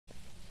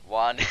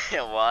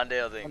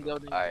Wandale Dingle.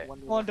 Alright.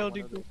 Wandale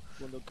Dingle.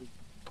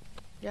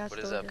 Yeah, What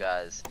is up,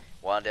 guys?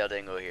 Wandale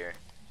Dingle here.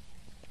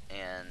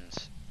 And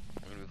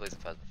I'm gonna be playing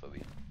some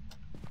Phasmophobia.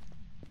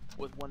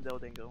 With Wandale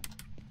Dingle.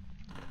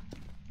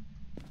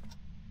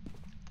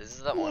 This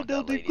is the one with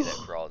that lady that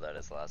crawled at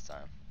us last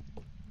time.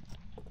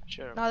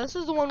 Sure. Nah, this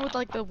is the one with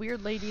like the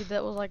weird lady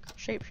that was like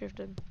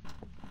shapeshifting.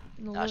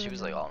 Nah, she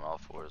was like on all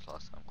fours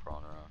last time,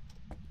 crawling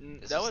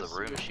around. This is the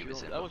room she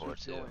was in before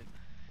too.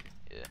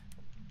 Yeah.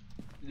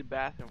 The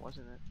bathroom,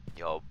 wasn't it?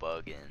 Yo,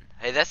 bugging.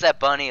 Hey, that's that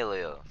bunny,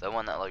 Leo. That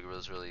one that like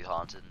was really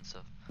haunted and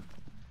stuff.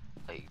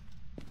 Like.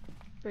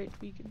 Straight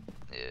tweaking.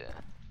 Yeah,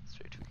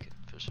 straight tweaking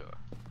for sure.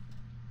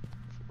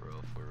 For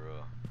real, for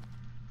real.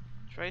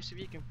 Try to see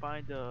if you can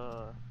find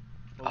the.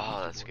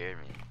 Oh, that scared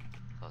me.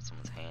 I thought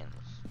someone's hand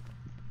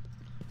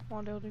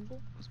Wandale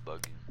Dingle. was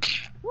bugging.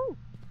 Woo!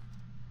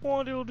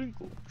 Wandale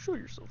Dingle, show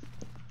yourself.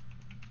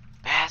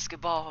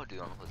 Basketball, dude.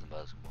 I'm playing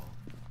basketball.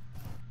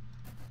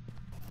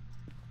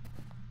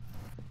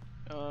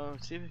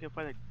 See if we can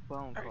find a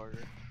bone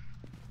Carter.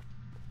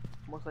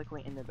 Most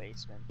likely in the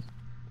basement.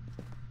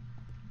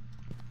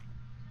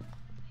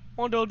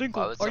 Wandale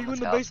Dingle, are you in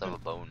the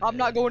basement? I'm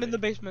not going in the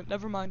basement.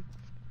 Never mind.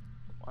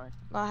 Why?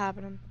 Not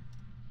happening.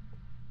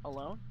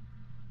 Alone?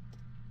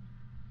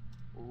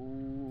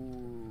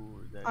 Ooh.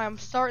 I'm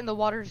starting the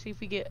water to see if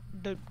we get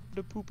the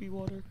poopy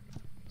water.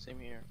 Same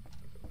here.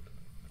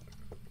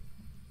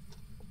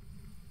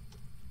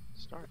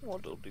 Start.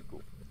 Wandale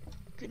Dingle,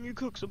 can you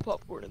cook some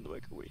popcorn in the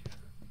microwave?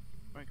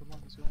 Alright, come on,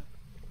 let's go.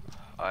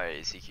 Alright,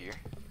 is he here?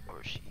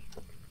 Or is she?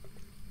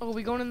 Oh, are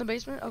we going in the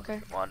basement? Okay.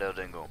 Wandale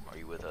Dingle, are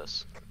you with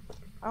us?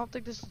 I don't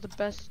think this is the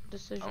best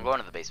decision. I'm going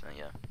to the basement,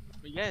 yeah.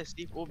 Yeah,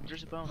 Steve. Oh,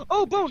 there's a bone.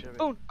 Oh, bone!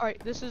 Bone!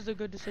 Alright, this is a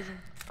good decision.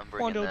 I'm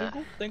bringing Wandale that.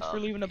 Dingle, thanks for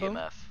leaving a bone.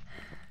 EMF.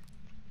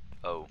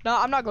 Oh. No,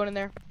 I'm not going in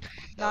there.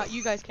 Nah,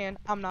 you guys can.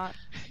 I'm not.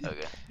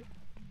 Okay.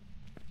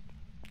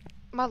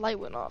 My light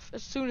went off.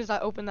 As soon as I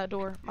opened that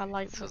door, my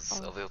light went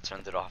So off. Lil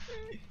turned it off.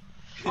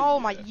 Oh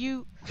my,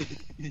 you.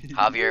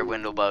 Javier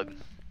Windlebug.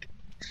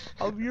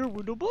 Javier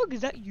Windlebug,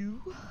 is that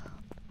you?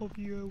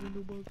 Javier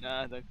Windlebug.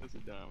 Nah, that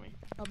doesn't do me.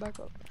 I'll back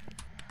up.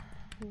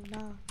 Oh,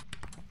 nah.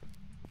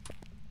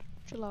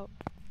 Chill out.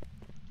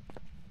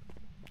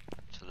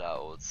 Chill out,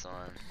 old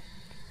son.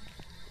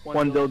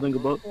 Wandale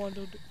Dingle boat.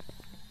 Wandale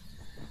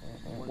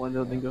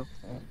Wandale Dingle.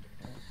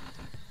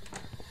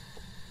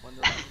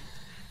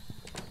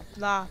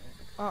 Nah.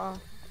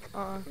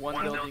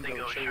 Wandale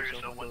Dingle. Show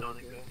yourself,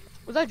 Wandale Dingle.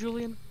 Was that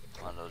Julian?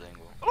 Wandale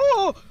Dingle.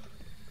 Oh!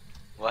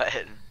 What?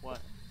 What?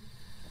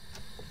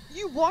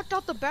 You walked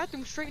out the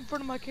bathroom straight in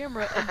front of my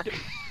camera and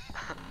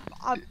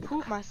I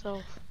pooped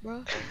myself,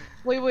 bro.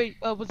 Wait,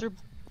 was there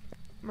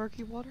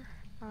murky water?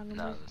 I don't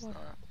know. No, there's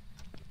not.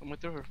 I'm gonna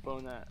throw her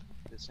phone at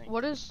the sink.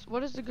 What is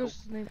the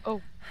ghost's name?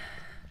 Oh.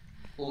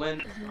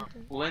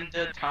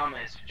 Linda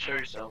Thomas. Show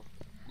yourself.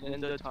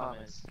 Linda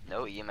Thomas.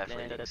 No EMF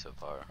rating so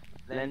far.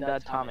 Linda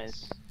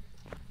Thomas.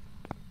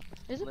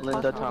 Is it Linda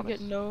possible to Thomas.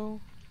 get no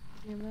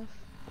EMF?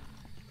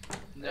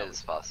 It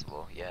is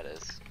possible. Yeah, it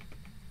is.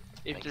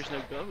 If there's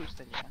no ghost,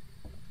 then yeah.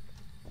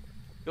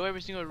 Go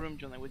every single room,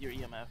 John, with your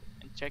EMF,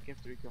 and check if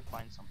you can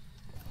find something.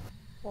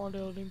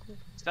 Wandale Dingle.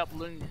 Stop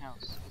looting the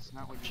house. It's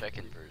not what you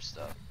Checking for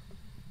stuff.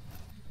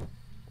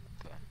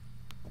 Okay.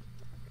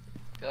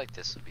 I feel like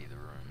this would be the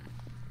room.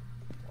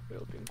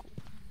 Wandale Dingle.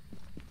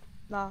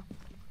 Nah.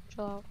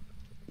 Chill out.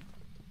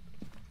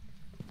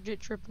 Legit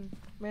tripping.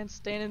 Man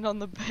standing on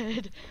the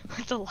bed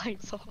with the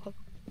lights off.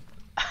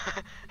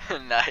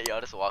 Nah, y'all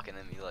just walking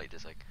in, me like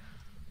just like.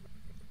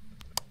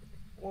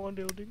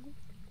 Wandale Dingle.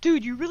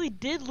 Dude, you really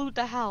did loot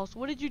the house.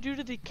 What did you do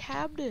to the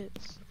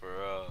cabinets?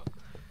 Bro.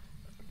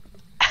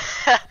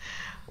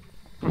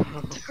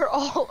 They're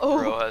all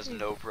over. Bro has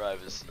no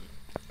privacy.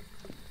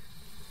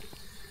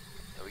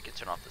 Yeah, we can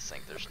turn off the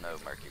sink. There's no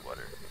murky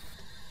water.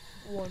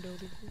 Wandale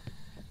Dingle.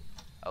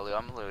 Oh,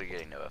 I'm literally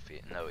getting no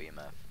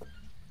EMF.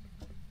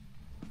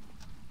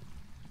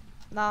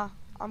 Nah,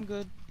 I'm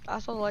good. I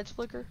saw the lights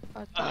flicker.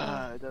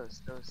 that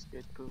was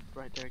good poop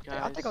right there,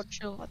 guys. I think I'll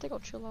chill. I think I'll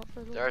chill out for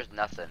a little. There's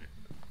nothing.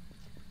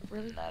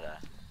 Really? Nada.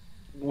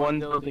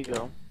 Wandale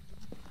Dingle.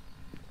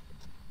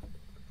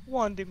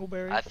 One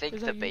Dingleberry. I think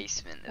Is the that you?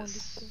 basement One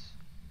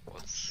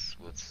is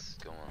what's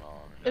going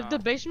on. If the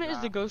basement is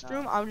the ghost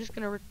room, I'm just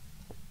gonna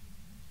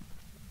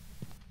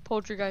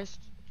poltergeist.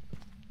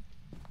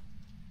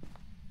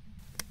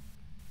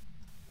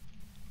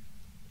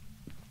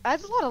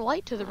 Adds a lot of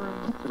light to the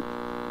room.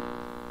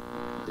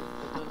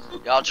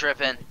 Y'all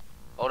tripping?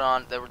 Hold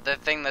on. The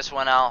thing just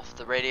went off.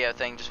 The radio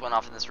thing just went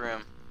off in this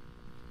room.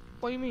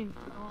 What do you mean?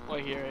 Oh, I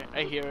hear it.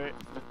 I hear it.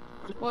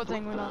 What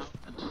thing went off?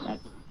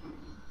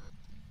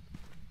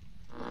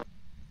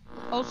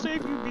 I'll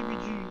save you,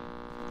 BBG.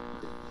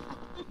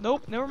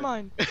 Nope, never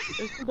mind.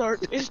 It's too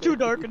dark. It's too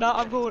dark. Nah,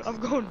 I'm going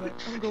back.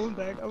 I'm going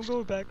back.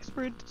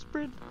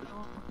 Sprint.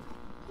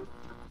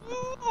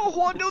 Oh,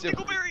 Wandale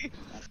Dingleberry!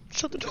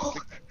 Shut the door.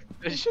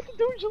 Shut the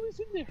door, Julie's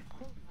in there.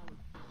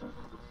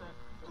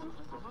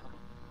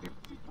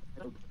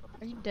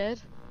 Are you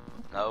dead?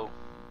 No.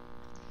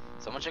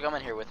 Someone should come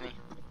in here with me.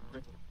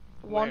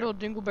 Wando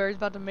Dingleberry's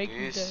about to make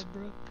me dead,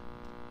 bro.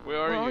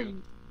 Where are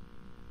you?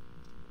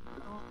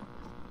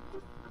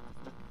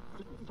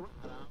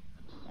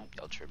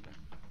 Y'all tripping.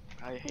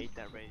 I hate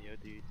that radio,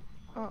 dude.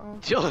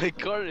 Joey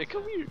Carter,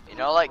 come here. You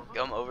know, like,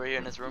 come over here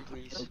in this room,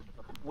 please.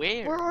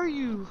 Where are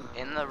you?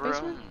 In the room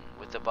Basement?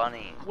 with the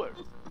bunny. What?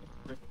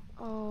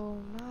 Oh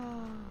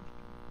no.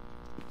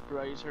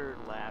 Bro, I just heard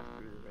her laugh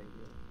through the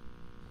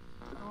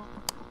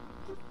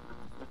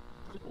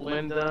radio.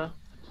 Linda.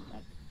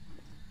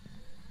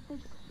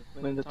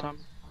 Linda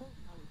Thomas.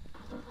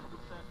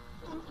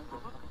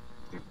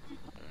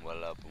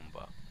 Boomba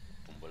boomba.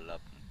 Boomba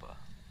boomba.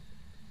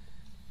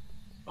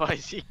 Oh, I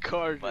see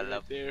Carter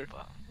right there.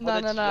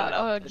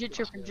 No. Jit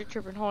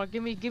tripping. Hold on.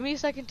 Give me a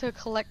second to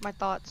collect my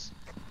thoughts.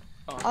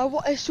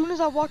 As soon as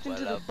I walked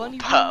into the bunny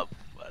room,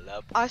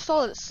 I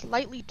saw it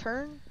slightly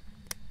turn,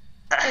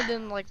 and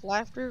then like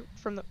laughter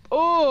from the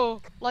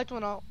lights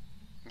went out.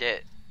 Yeah.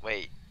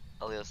 Wait.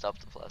 Elio, stop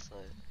the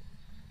flashlight.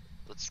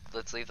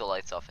 Let's leave the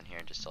lights off in here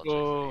and just check for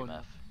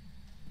EMF.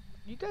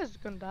 You guys are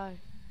gonna die.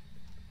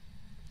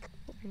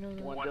 Hope you know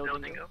that.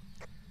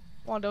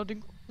 Wando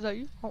Dingle. Is that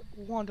you?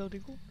 Wando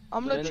Dingle.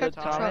 I'm gonna check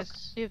the truck,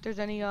 see if there's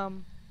any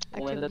activity.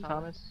 Linda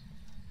Thomas.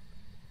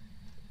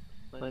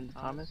 Linda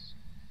Thomas.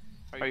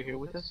 Are you here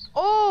with us?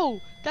 Oh,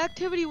 the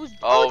activity was.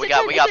 Oh, we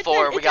got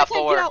 4. We got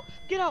 4.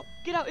 Get out.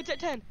 It's at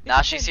 10.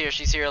 Nah, she's here.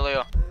 She's here,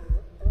 Leo.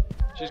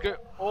 She's good.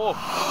 Oh.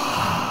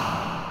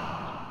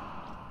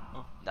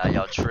 Nah,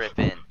 y'all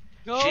tripping.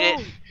 No. She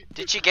didn't.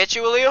 Did she get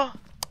you, Leo?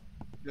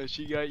 No,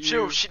 she got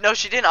you. No,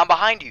 she didn't. I'm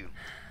behind you.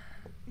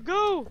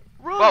 Go.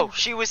 Run. Bro,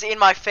 she was in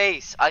my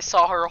face. I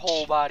saw her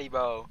whole body,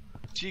 bro.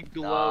 She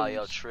glows. Nah,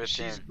 y'all tripping.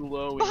 She's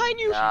glowing. Behind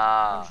you.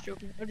 Nah.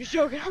 I'm just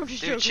joking.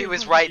 Dude, she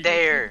was right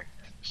there.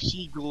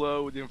 She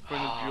glowed in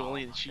front of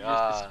Julie and she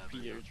just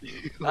disappeared.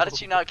 How did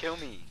she not kill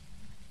me?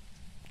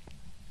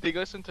 They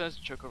go sometimes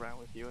joke around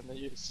with you and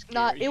they just scare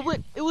Nah,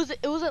 you. it was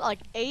at like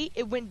 8.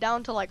 It went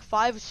down to like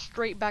 5,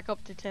 straight back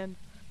up to 10.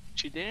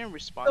 She didn't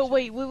respond. Oh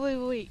wait.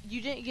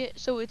 You didn't get.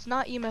 So it's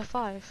not EMF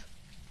 5.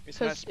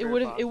 Because it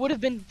would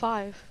have been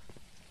 5.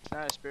 It's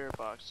not a spirit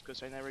box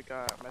because I never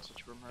got a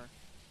message from her.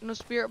 No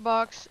spirit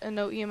box and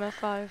no EMF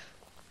 5.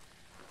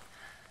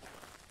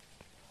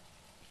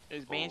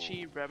 Is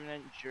Banshee,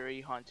 Revenant,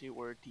 Jury, Haunted,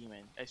 or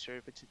Demon? I swear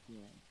if it's a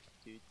demon,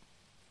 dude.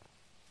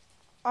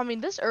 I mean,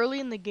 this early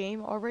in the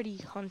game, already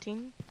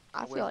hunting.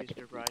 I feel like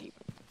it's right.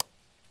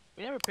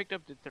 We never picked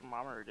up the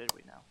thermometer, did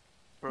we? Now,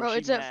 bro,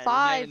 it's at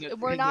 5.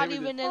 We're not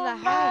even in the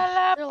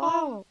house. Chill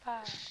out.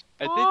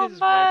 I think this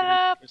is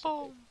why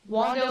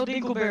Wando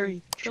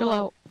Dingleberry, chill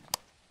out.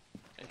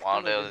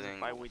 Wando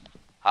Dingleberry.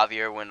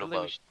 Javier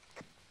Windlebug.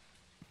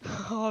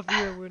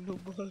 Javier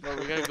Windlebug. No,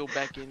 we gotta go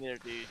back in there,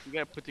 dude. We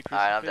gotta put the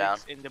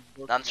crucifix in the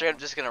book. No, I'm straight up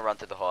just gonna run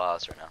through the whole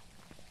house right now.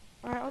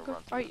 Alright, okay.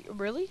 Alright,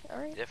 really?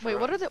 Alright. Yeah, wait,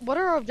 what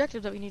are our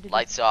objectives that we need to do?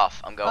 Lights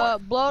off. I'm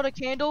going. Blow out a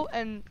candle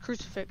and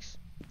crucifix.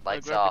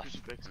 Lights off.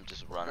 I'm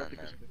just running.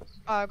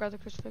 Grab the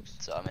crucifix.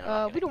 So I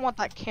mean, we don't want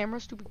that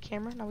camera, stupid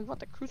camera. No, we want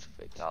the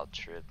crucifix. Y'all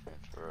tripping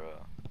for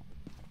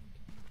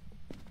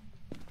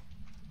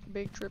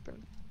Big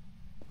tripping.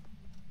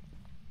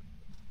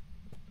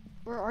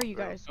 Where are you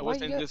guys? I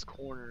was in this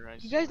corner.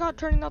 You guys not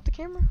turning out the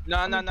camera?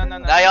 No.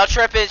 Now y'all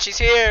tripping. She's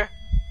here.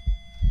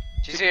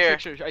 She's here.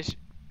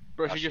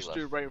 Bro, she just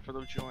stood right in front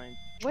of Join.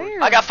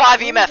 Where? I got 5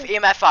 EMF.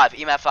 EMF 5.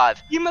 EMF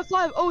 5.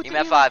 Oh, it's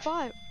EMF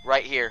 5.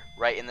 Right here.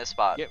 Right in this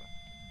spot. Yep.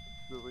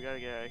 Bro, we gotta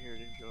get out of here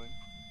to join.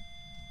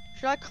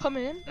 Should I come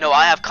in? No,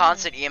 I have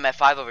constant EMF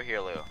 5 over here,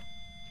 Leo.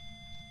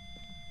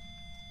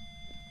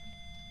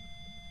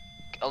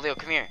 Oh, Leo,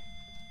 come here.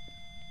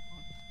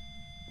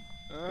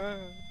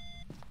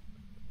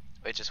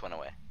 It just went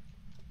away.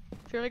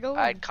 Should I go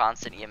I had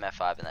constant EMF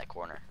 5 in that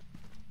corner.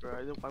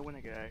 Bro, I wanna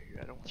get out of here.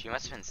 I don't want. She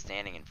must have been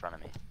standing in front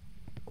of me.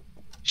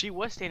 She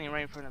was standing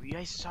right in front of you.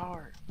 I saw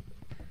her.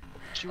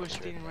 She was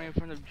standing right in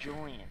front of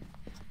Julian.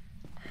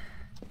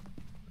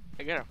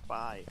 I got a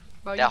 5.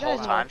 Bro, that whole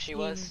time she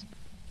was?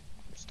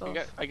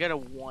 I got a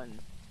 1.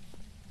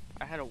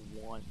 I had a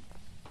 1.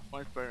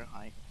 1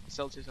 Fahrenheit.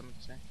 Celsius, I'm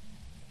gonna say.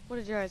 What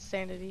is your guys'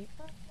 sanity?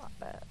 Not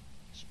bad.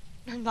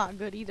 Not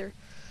good either.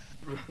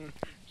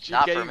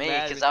 Not for me,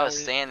 because I was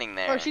standing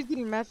there. Oh, she's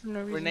getting mad for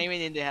no reason. We're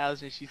naming in the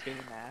house and she's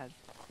getting mad.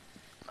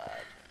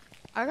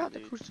 I got the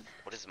crucifix.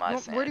 What is my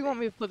sanity? Where do you want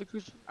me to put the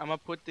crucifix? I'm gonna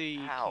put the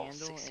candle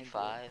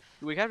 65.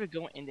 We gotta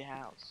go in the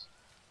house.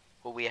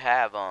 Well, we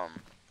have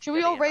Should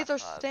we all raise our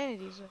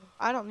sanities?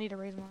 I don't need to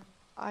raise mine.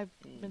 I've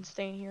been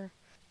staying here.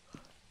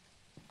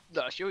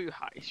 No,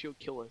 she'll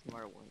kill us no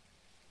matter what.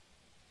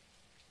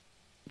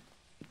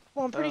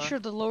 Well, I'm pretty sure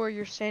the lower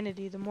your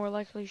sanity, the more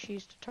likely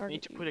she's to target you.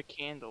 Need to put a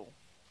candle.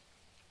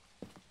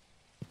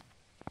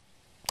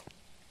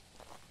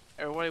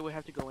 Everybody would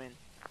have to go in.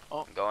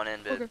 Oh, I'm going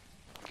in, dude. Okay.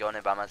 I'm going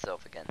in by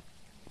myself again.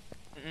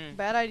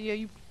 Bad idea.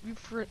 You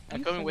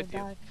I'm coming with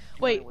you.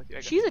 Wait,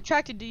 she's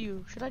attracted to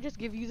you. Should I just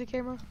give you the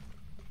camera?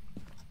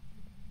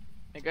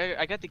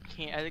 I got the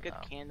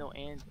candle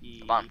and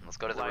the. Come on, let's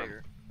go to the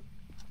room.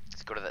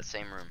 Let's go to that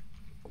same room.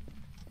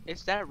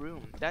 It's that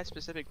room. That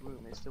specific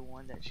room is the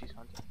one that she's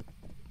hunting.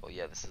 Well,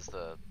 yeah, this is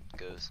the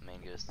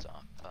main ghost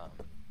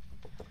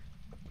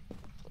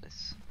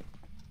place.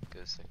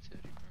 Ghost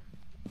activity room.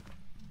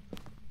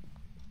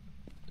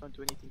 Don't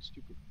do anything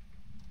stupid.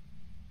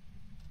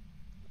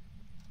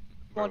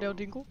 Wandale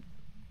Dinkle?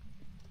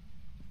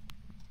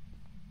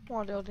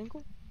 Wandale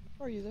Dinkle?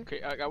 Are you there?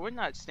 Okay, I would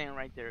not stand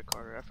right there,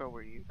 Carter, if I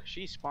were you, because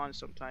she spawns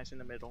sometimes in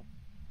the middle.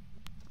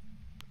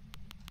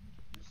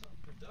 Do something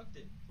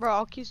productive. Bro,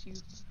 I'll kiss you.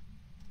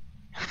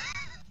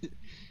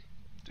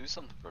 Do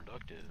something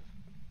productive.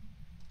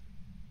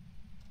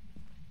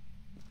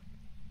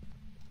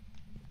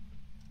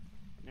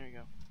 There you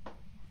go.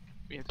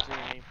 We have to say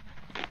her name.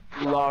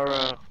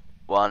 Laura.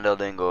 Wandale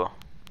Dingle.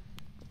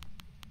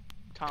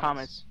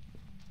 Thomas.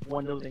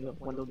 Wandale Dingle.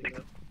 Wandale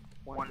Dingle.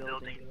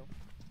 Wandale Dingle.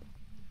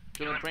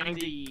 Gonna bring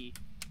the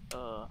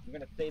I'm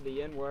gonna say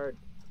the N-word.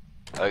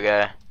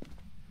 Okay.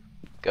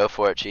 Go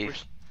for it,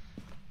 Chief.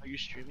 Are you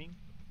streaming?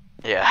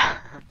 Yeah.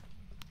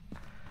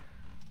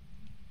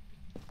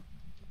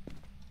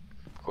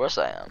 Of course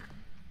I am.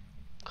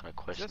 What kind of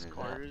question is that?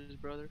 Carter's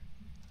brother?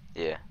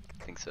 Yeah,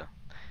 I think so.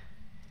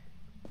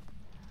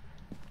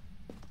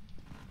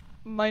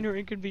 Minor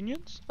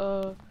inconvenience?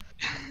 Where'd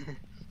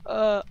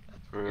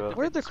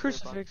the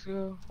crucifix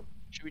go?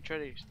 Should we try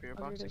the spirit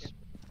box again?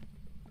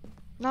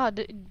 Nah,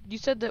 you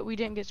said that we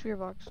didn't get spirit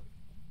box.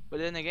 But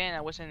then again,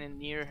 I wasn't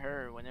near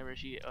her whenever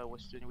she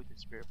was doing with the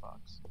spirit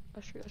box.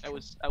 That's true, that's I true.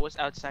 was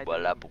outside the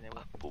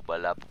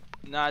room.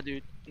 Nah,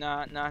 dude.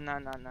 Nah.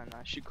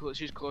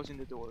 She's closing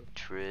the door.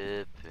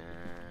 Trippin'.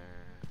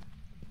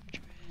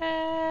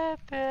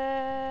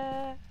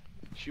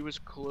 She was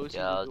closing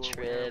Y'all the door.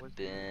 trippin'.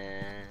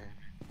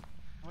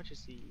 I want you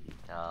to see.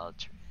 Y'all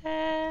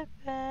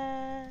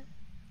trippin'.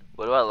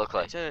 What do I look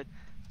like? It's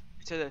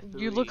a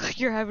 3. You look like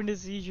you're having a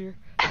seizure.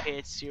 Okay,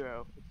 it's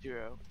 0. It's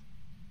 0.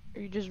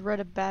 Or you just read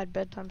a bad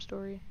bedtime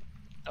story.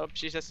 Oh,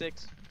 she's at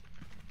 6.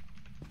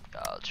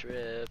 Y'all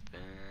trippin'.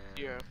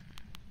 0.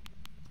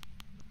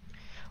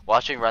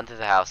 Watching run through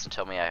the house and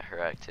tell me her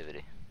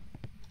activity.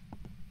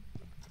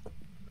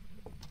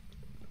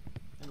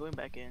 I'm going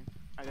back in.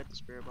 I got the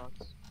spirit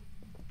box.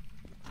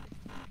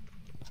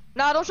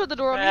 Nah, don't shut the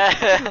door on me.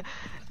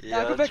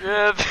 Y'all back.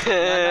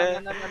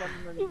 trippin'.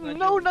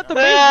 No, not the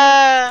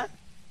baby.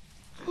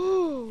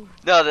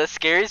 No, the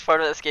scariest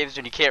part of this game is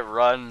when you can't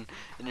run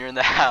and you're in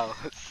the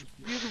house.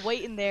 You're just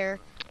waiting there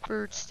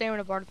for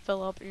stamina bar to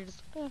fill up and you're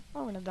just, I'm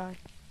gonna die.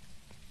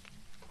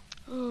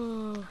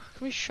 Can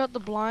we shut the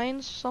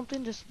blinds or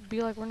something? Just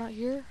be like we're not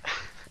here?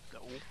 No.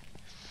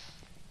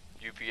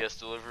 UPS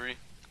delivery?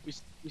 We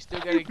still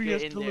gotta UPS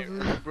get in delivery.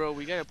 there. Bro,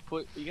 we gotta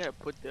put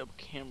the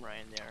camera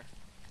in there.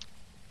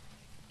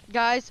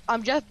 Guys,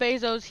 I'm Jeff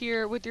Bezos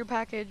here with your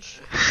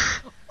package.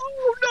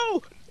 Oh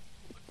no!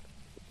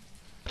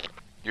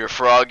 Your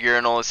frog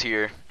urinal is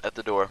here at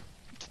the door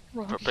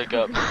for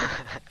pickup.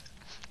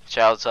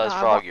 Child-sized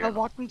frog I urinal.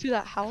 walked into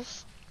that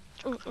house.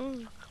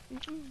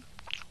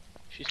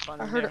 She's fun.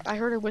 I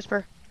heard her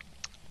whisper.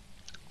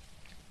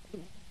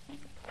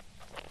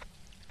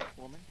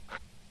 Woman.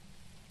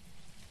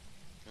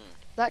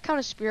 That kind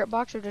of spirit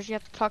box, or does she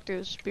have to talk to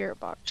the spirit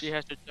box? She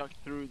has to talk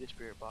through the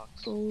spirit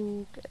box.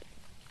 Okay.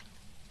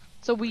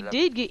 So we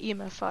did get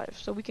EMF 5,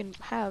 so we can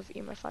have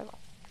EMF 5 on.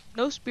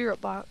 No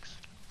spirit box.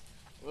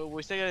 Well,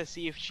 we still gotta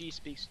see if she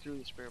speaks through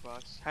the spirit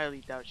box. Highly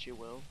doubt she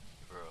will.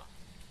 Bro.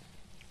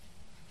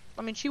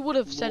 I mean, she would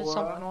have said Laura?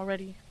 something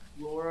already.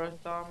 Laura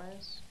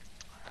Thomas.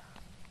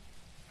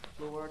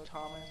 Laura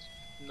Thomas.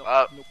 No,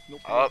 Up.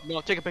 no,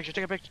 take a picture.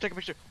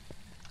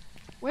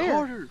 Where?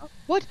 Carter.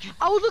 What?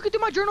 I was looking through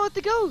my journal at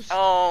the ghost.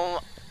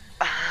 Oh.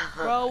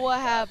 Bro,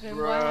 what happened?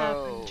 Bro. What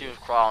happened? She was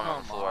crawling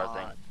on the Come floor, I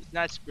think. on. It's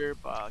not spirit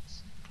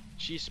box.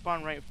 She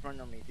spawned right in front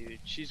of me, dude.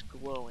 She's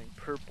glowing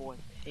purple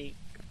and pink.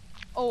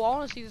 Oh, I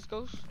want to see this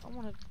ghost. I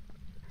want to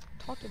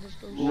talk to this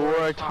ghost.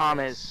 Laura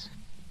Thomas.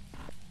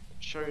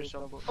 Show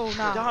yourself. Oh,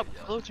 nah. Stop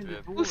closing the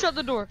door. Who shut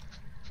the door?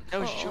 That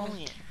was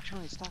Julian.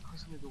 Julian, stop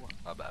closing the door.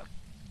 My bad.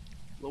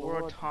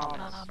 Laura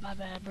Thomas. Nah, my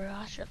bad, bro.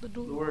 I shut the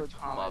door. Laura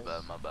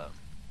Thomas. My bad.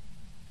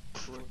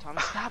 Laura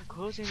Thomas, stop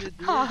closing the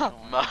door.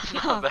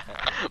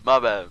 My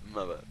bad.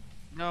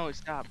 No,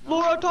 stop. No,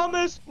 Laura stop.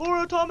 Thomas!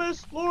 Laura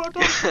Thomas! Laura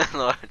Thomas!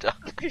 Laura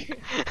Thomas.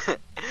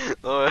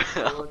 Laura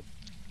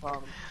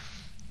Thomas.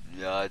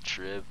 Y'all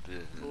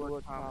tripping.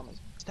 Laura Thomas.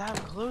 Stop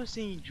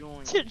closing,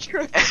 Julian.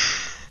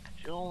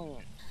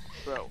 Julian.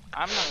 Bro,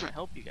 I'm not gonna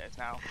help you guys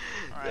now.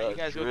 Alright, you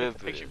guys go get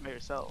the picture by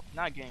yourself.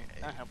 Not game,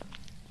 not helping.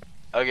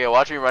 Okay,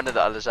 watch me run to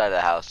the other side of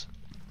the house.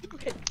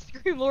 Okay,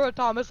 scream Laura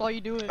Thomas while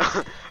you do it.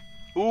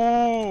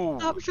 Ooh!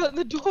 Stop shutting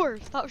the door.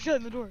 Stop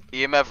shutting the door.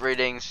 EMF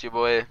readings, your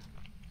boy.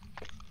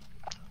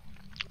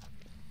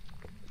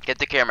 Get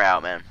the camera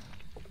out, man.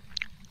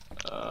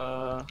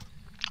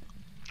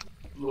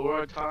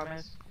 Laura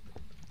Thomas.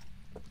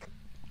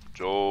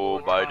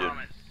 Joe Biden.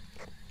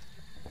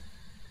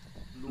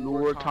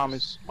 Laura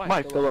Thomas.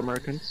 My fellow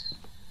Americans.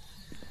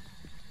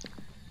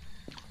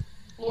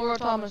 Laura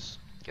Thomas.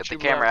 Get the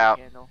camera out.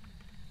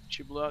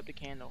 She blew out the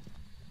candle.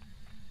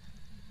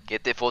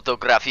 Get the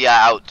photografia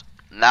out.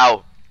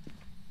 Now.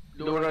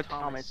 Laura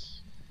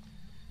Thomas.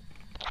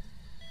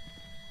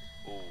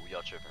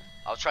 y'all tripping.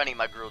 I was trying to eat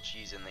my grilled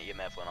cheese and the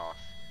EMF went off,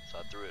 so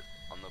I threw it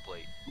on the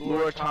plate.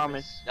 Laura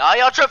Thomas. No,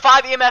 y'all trip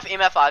 5 EMF,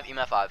 EMF 5,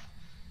 EMF 5.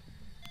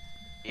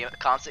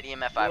 Constant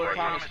EMF 5 Laura right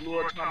Thomas, here.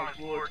 Laura Thomas,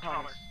 Laura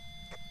Thomas.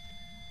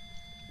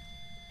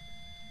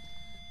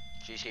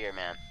 She's here,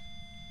 man.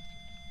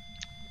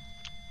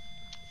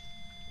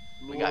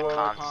 We Laura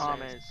got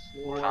Thomas.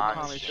 Laura constant.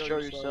 Thomas, show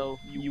yourself,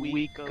 you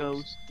weak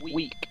ghost.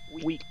 Weak.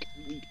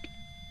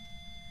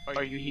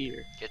 Are you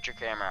here? Get your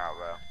camera out,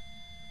 bro.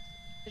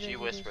 She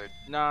whispered.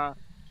 Nah.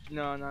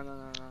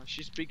 No.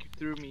 She's speaking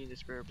through me in the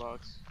spirit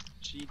box.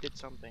 She did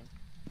something.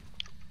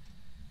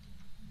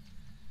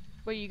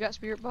 Wait, you got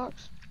spirit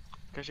box?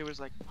 Cause she was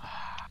like.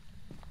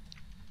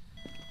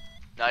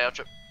 No, y'all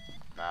trip.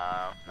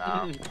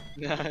 No.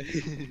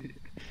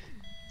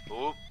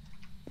 Oop.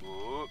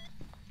 Oop.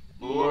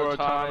 Laura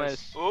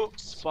Thomas. Oop.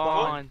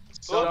 Spawn.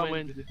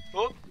 Summoned.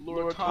 Oop.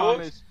 Laura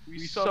Thomas. We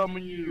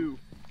summon you.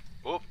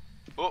 Oop.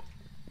 Oop.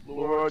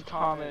 Laura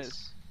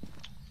Thomas.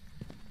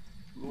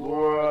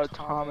 Laura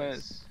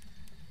Thomas.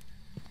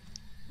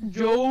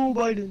 Joe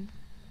Biden.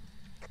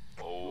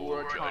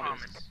 Laura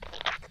Thomas.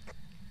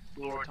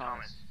 Laura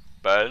Thomas.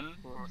 Ben?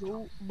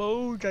 Joe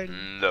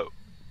Biden. No.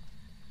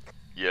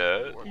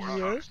 Yes.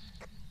 Yes.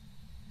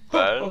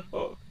 Ben?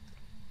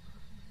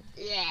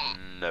 Yeah.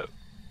 No.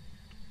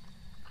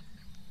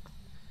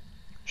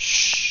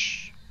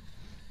 Shh.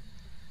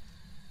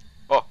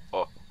 Oh.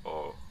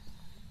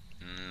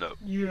 No.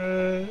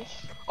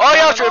 Yes. Oh,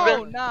 y'all No,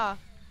 tripping. nah.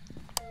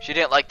 She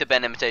didn't like the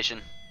Ben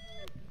imitation.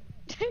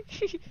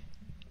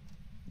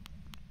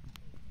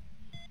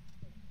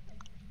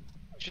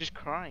 She's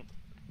crying.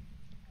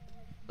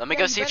 Let me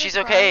go you see if better she's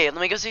cry. okay.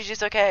 Let me go see if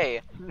she's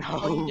okay. No.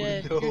 Oh, you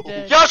dead. You're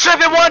dead. Y'all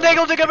tripping. One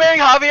Dingle Diggle marrying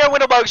Javier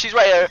Winterbug. She's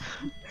right here.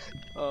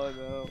 Oh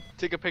no.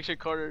 Take a picture,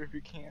 Carter, if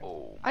you can.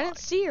 Oh, I didn't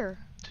see her.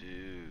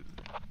 dude.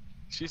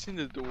 She's in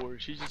the door.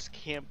 She's just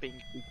camping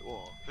through the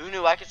wall. Who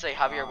knew I could say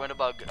Javier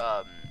Winterbug,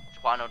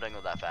 Juano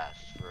Dingle that fast,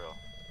 for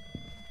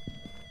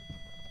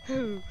real.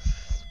 Ooh.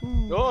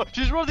 Oh,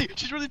 she's running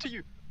to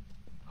you.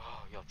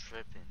 Oh, y'all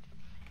tripping.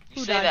 You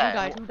Who say died?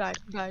 that.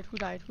 Who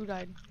died?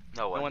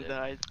 No No one one did.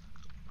 died.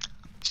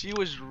 She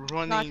was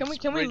running. Nah,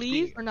 can we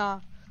leave or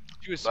nah?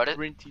 She was What it-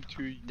 sprinting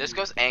to you. This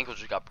girl's ankle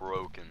just got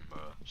broken, bro.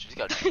 She just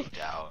got choked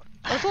out.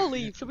 Let's all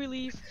leave. Should we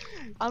leave?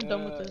 I'm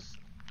done with this.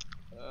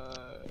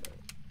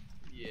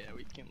 Yeah,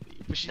 we can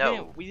leave. But she No.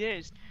 didn't. We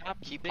didn't stop.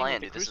 the Keep thing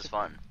playing, with dude. the This is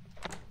crucifix.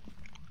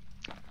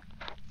 fun.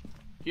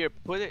 Here,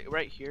 put it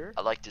right here.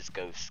 I like this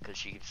ghost because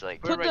she keeps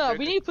like. Put it Put right the there,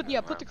 we need to put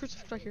yeah. put the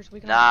crucifix right here so we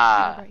can.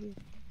 Nah. Right here.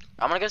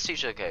 I'm gonna go see if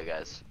she's okay,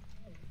 guys.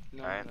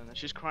 No, Alright. no.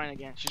 She's crying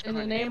again. She's In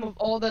crying the name again. of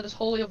all that is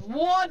holy of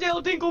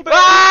Wandale Dinkleberry.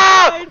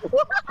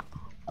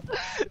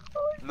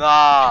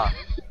 Ah!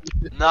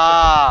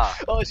 Nah.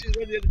 Oh, she's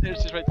right there.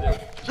 She's right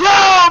there.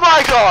 Oh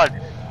my god!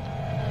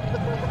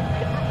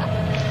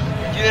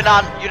 You did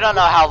not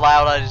know how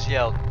loud I just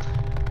yelled.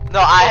 No,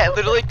 I had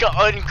literally got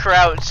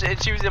uncrouched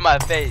and she was in my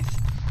face.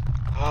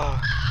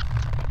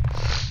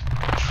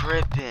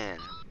 Tripping.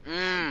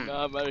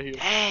 Nah, I'm out of here.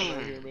 Dang. I'm out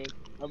of here, man.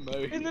 I'm out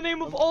of here. In the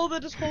name of all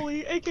that is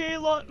holy, aka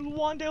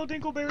Wandale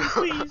Dinkleberry,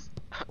 please.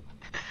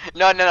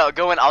 No.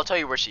 Go in. I'll tell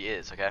you where she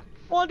is, okay?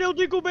 Wandale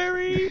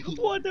Dinkleberry.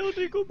 Wandale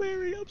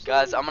Dinkleberry. I'm sorry.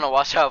 Guys, I'm gonna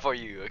watch out for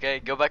you, okay?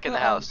 Go back in the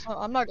house.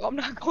 I'm not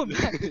going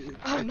back.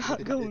 I'm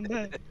not going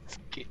back.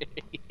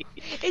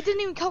 It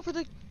didn't even count for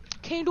the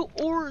candle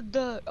or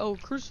the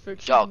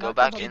crucifix. Y'all, go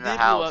back in the blew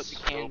house.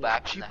 out the Go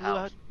back in She the blew house.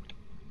 out.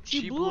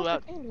 She blew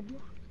out the candle, bro.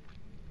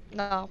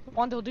 Nah,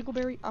 Wandale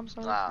Dinkleberry, I'm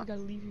sorry. Nah. We gotta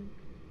leave you.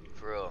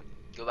 For real.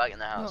 Go back in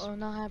the house.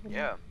 Not happening.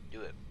 Yeah,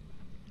 do it.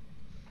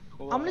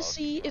 I'm gonna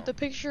see if the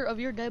picture of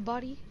your dead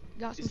body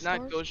got some It's stars.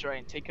 not ghost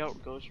writing. Take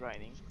out ghost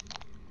writing.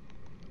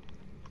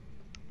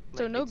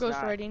 So Like, no it's ghost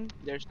not- writing.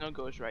 There's no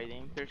ghost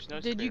writing. There's no.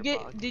 Did you spirit get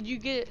box. did you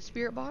get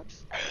spirit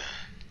box?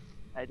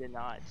 I did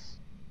not.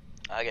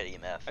 I got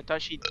EMF. I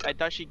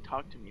thought she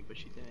talked to me, but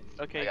she didn't.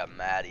 Okay. I got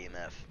mad E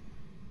EMF.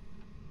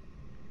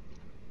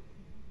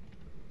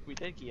 We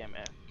did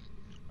EMF.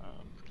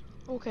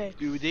 Okay.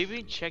 Dude, they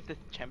even check the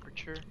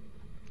temperature.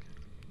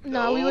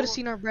 No, we No. would have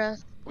seen our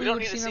breath. We don't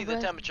need would've to seen see our the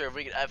breath. temperature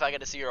if I get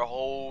to see her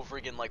whole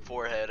freaking like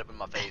forehead up in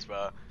my face,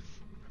 bro.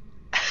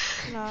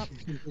 Nah.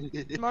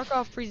 Mark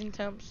off freezing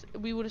temps.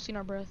 We would have seen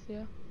our breath.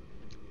 Yeah.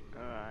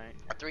 Alright.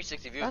 A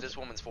 360 view of this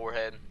woman's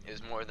forehead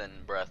is more than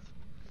breath.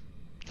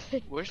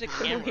 Where's the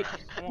camera? Wait,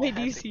 Someone wait,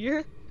 do has you the- see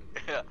her?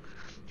 Yeah,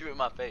 do it in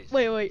my face.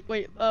 Wait.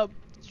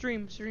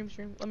 Stream.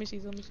 Let me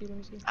see.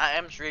 I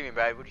am streaming,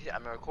 bro. What do you think?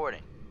 I'm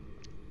recording.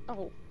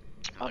 Oh.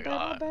 Oh my My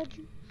god. bad.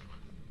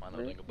 My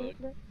no think about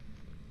it.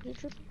 You're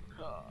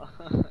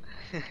tripping.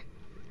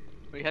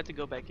 We have to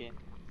go back in.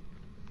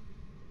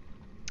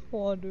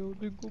 Wandale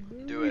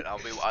Dinkleberry. Do it. I'll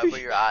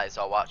put your eyes.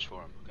 I'll watch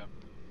for him. Okay.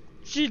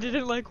 She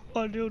didn't like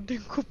Wandale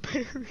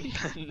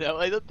Dinkleberry. No,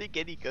 I don't think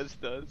any ghost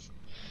does.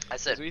 I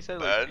said, We said,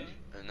 Ben. like-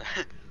 And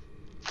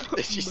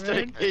then She Man.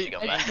 started She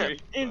got mad. angry.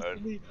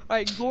 Instantly.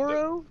 Alright,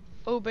 Goro,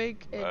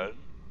 Obake, and. Ben.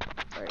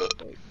 Alright,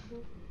 wait.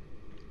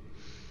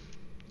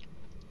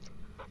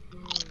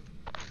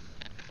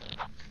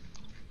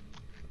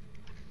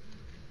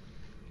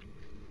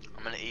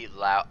 eat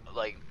loud,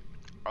 like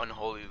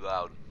unholy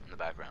loud in the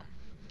background.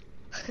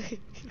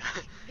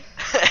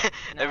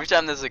 Every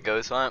time there's a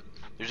ghost hunt,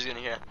 you're just gonna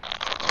hear.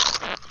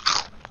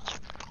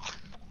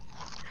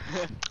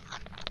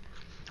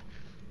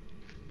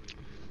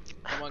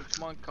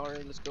 Come on,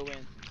 Carter, let's go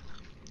in.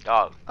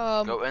 Dog,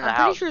 go in the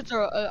house.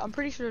 I'm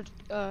pretty sure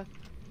it's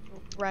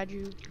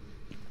Raju.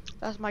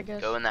 That's my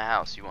guess. Go in the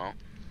house, you won't.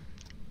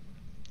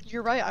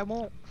 You're right, I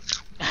won't.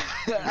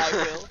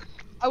 I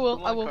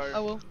will. I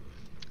will.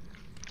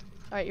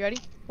 Alright, you ready?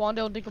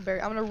 Wandale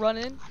Dinkleberry. I'm gonna run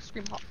in,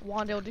 scream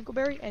Wandale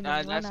Dinkleberry, and then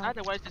run that's out. not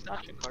the wisest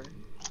option, Carter.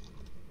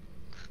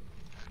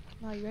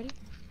 Now, you ready?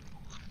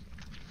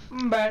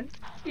 Man.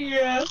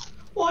 Yes.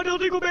 Wandale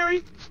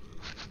Dinkleberry.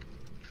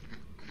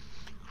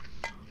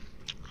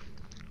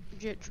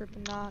 Legit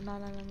tripping. Nah.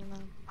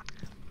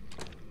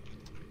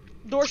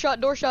 Door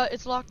shut.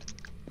 It's locked.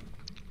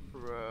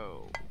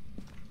 Bro.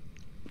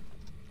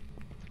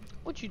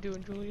 What you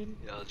doing, Julian?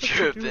 Y'all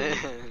tripping.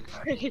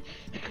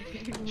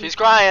 She's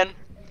crying.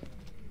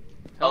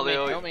 Help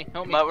me.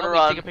 Might wanna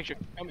run. Take a picture.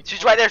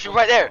 She's right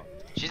there.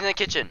 She's in the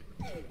kitchen.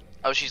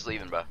 Oh, she's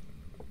leaving, bro.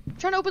 I'm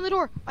trying to open the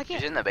door. I can't.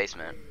 She's in the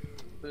basement.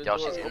 Y'all,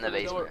 she's in the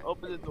basement.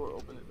 Open the door.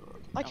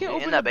 I can't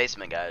open in the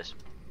basement, guys.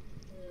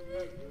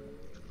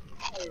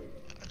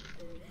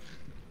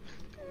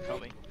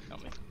 Help me.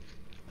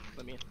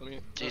 Let me.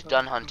 She's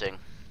done hunting.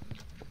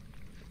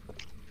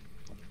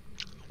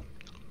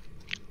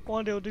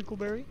 Wandale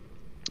Dinkleberry.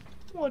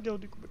 Oh,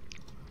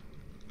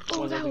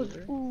 that was.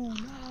 Ooh,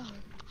 nah.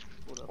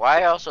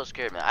 Why are y'all so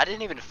scared, man? I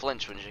didn't even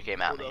flinch when she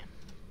came at me.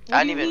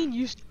 What do you mean?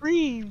 You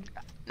screamed.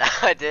 No,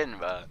 I didn't,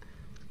 bro.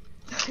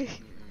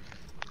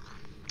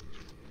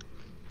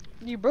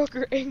 You broke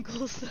her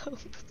ankles, though.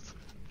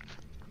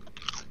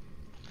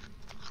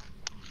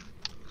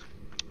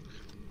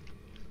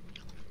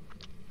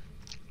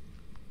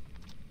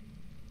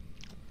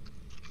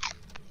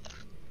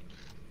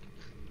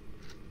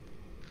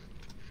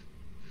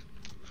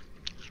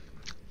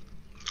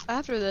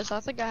 After this, I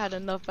think I had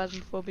enough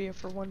phasmophobia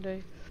for one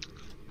day.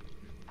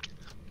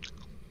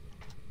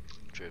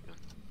 Tripping.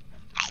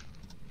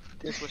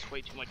 This was way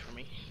too much for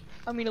me.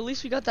 I mean, at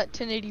least we got that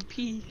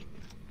 1080p.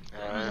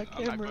 I'm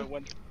not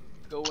going to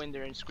go in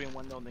there and scream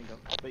one no dingo.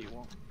 I bet you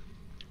won't.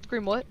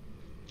 Scream what?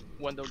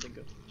 One no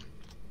dingo.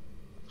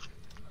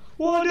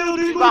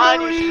 She's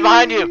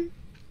behind you.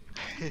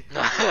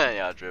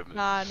 Yeah, tripping.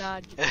 Nah.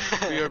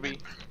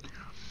 BRB.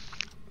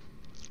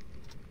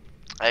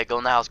 Hey, go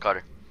in the house,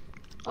 Carter.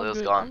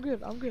 Leo's gone.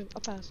 I'm good.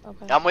 I'll pass.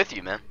 I'm with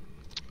you, man.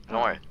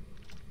 Don't worry.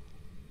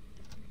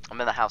 I'm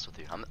in the house with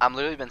you. I'm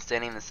literally been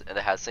standing in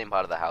the same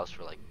part of the house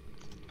for like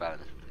 5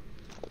 minutes.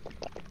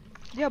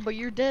 Yeah, but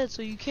you're dead,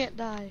 so you can't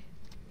die.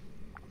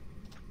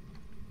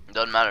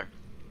 Doesn't matter.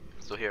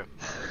 Still here.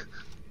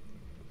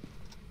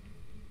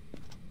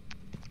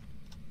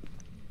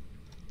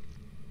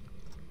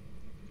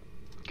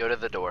 Go to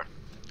the door.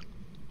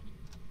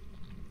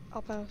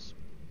 I'll pass.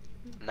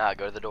 Nah,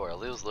 go to the door.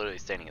 Leo's literally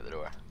standing at the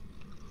door.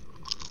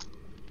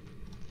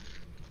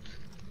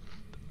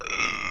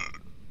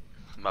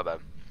 My bad.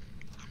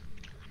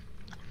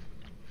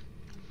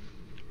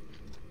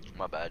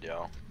 My bad,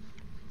 y'all.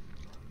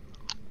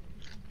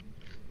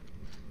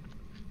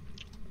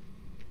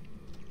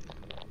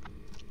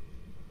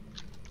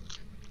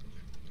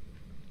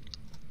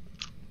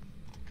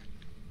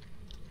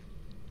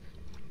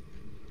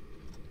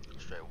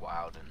 Straight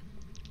wildin'.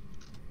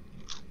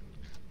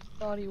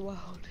 Body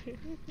wild.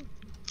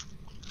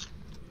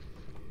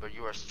 But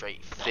you are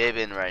straight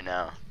fibbing right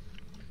now.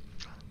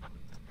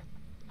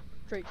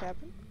 Straight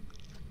capping?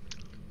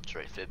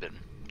 Straight fibbing.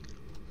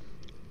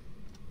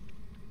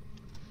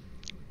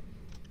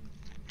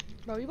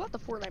 Bro, you bought the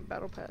Fortnite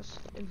Battle Pass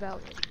in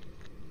Valiant.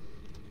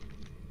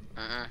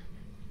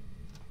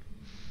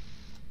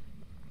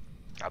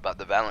 I bought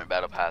the Valorant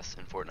Battle Pass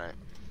in Fortnite.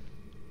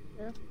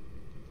 Yeah?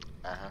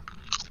 Uh-huh.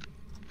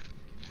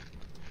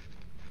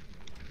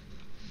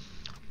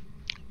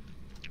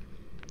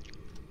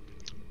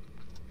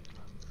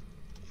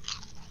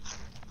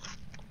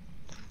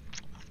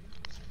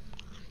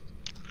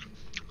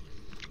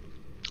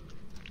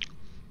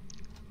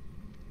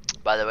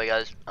 By the way,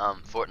 guys,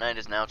 Fortnite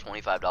is now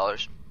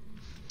 $25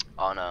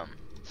 on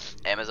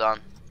Amazon.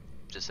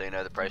 Just so you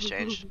know, the price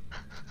changed.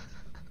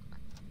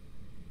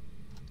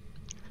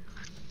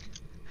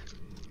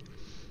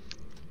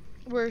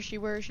 Where is she?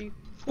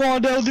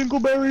 Wandale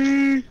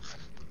Dinkleberry!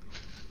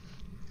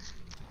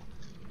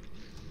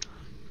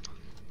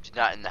 She's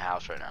not in the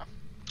house right now.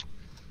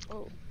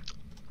 Oh.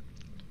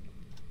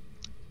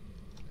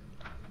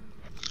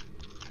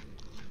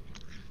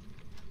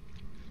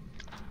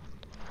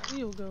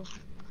 You'll go.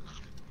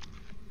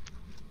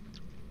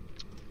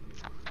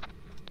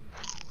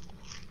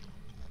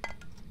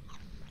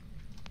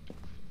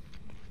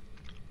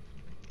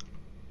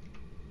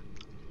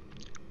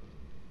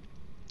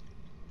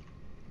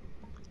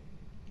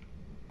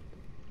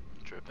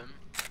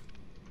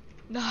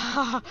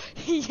 Nah,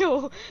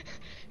 yo,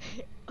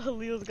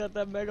 Leo's got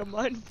that mega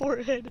mind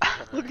forehead.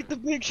 Look at the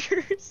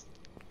pictures.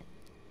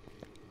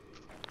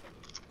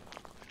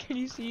 Can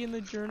you see in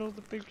the journal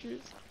the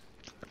pictures?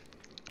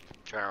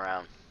 Turn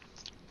around.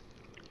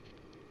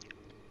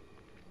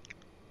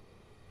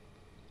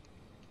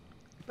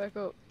 Back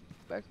up.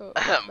 Back up.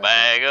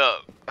 Back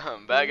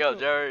up. Back up,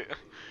 Jerry.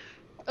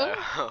 Oh.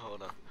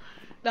 Hold on.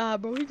 Nah,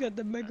 bro, he got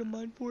the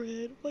Megamind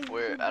forehead.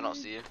 Where? I don't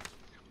see you.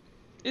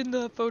 In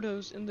the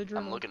photos, in the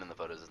journal. I'm looking in the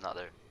photos. It's not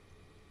there.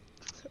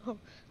 Oh,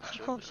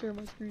 I'll share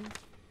my screen.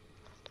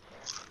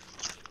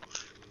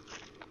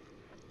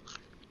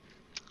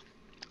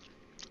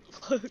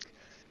 Look,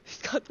 he's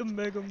got the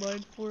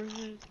Megamind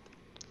forehead.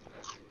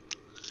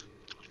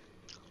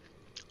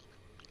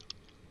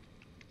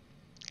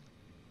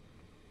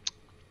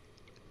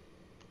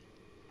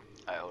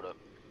 Alright, hold up.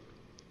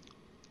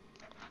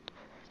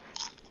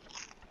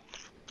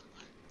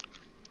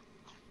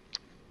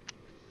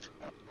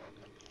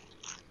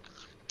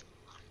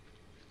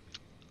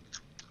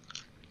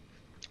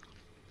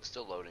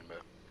 Still loading, bro.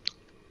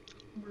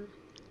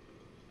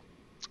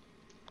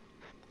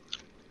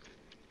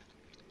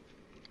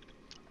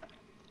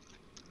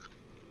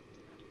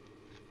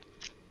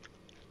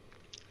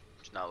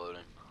 It's not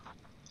loading.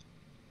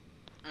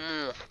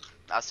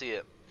 I see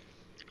it.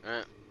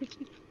 Megamind.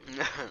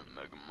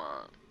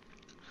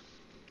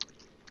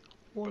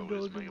 One Bro,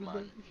 dog in the Megamind.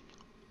 back.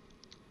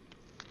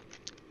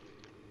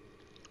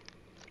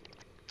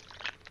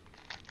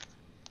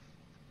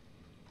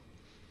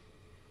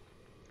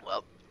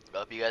 Well, I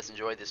hope you guys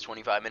enjoyed this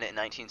 25-minute and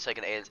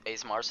 19-second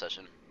ASMR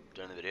session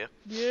during the video.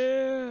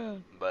 Yeah.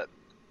 But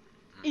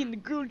Eating the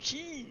grilled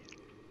cheese.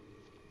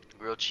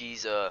 grilled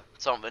cheese,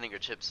 salt and vinegar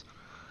chips,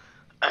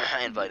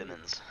 and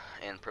vitamins,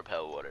 and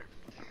Propel water.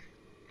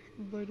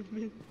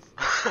 Vitamins.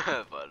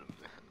 Vitamins.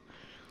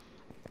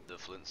 The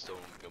Flintstone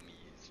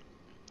gummies.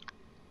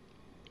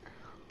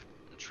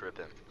 I'm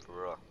tripping,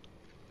 for real.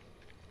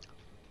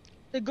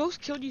 The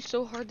ghost killed you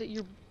so hard that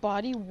your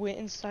body went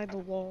inside the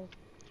wall.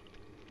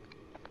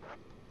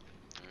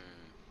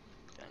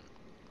 Dang.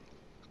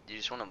 Do you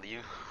just want to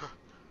leave?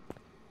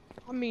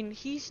 I mean,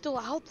 he's still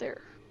out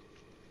there.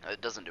 It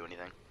doesn't do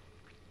anything.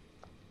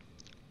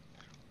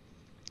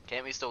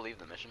 Can't we still leave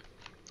the mission?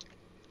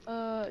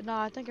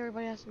 Nah, I think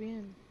everybody has to be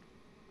in.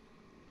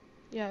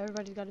 Yeah,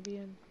 everybody's got to be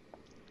in.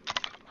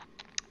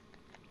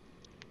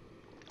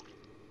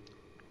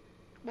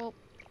 Well,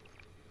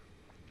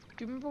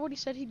 do you remember what he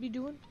said he'd be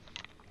doing?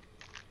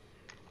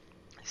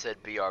 He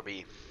said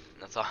BRB.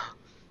 That's all.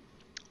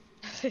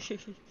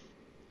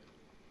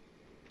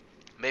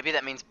 Maybe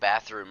that means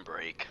bathroom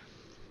break.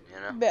 You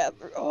know?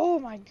 Bathroom. Oh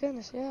my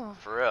goodness, yeah.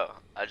 For real.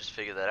 I just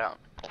figured that out.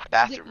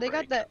 Bathroom They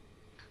break. got that.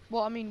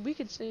 Well, I mean, we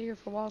could stay here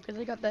for a while because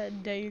they got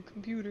that day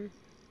computer.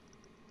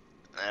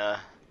 I'm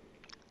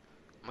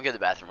gonna go to the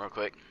bathroom real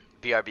quick.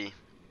 BRB.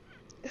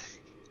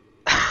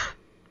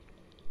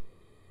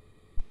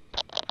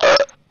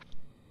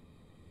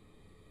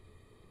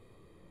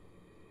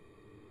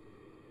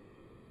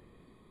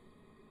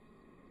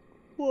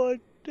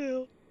 What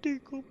the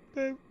tickle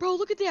baby? Bro,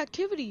 look at the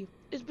activity.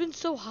 It's been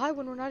so high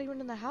when we're not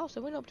even in the house.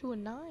 It went up to a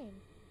 9.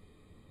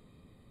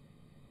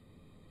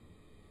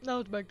 Now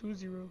it's back to a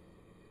 0.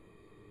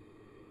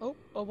 Oh,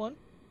 a 1.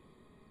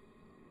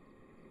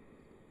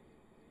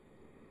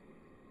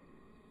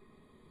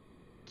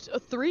 It's a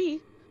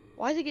 3.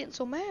 Why is he getting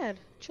so mad?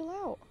 Chill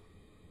out.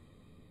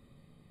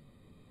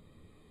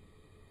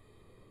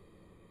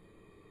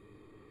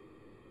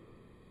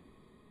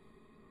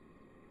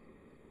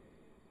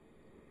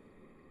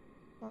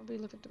 I'll be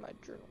looking through my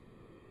journal.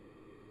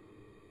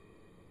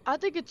 I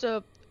think it's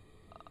a...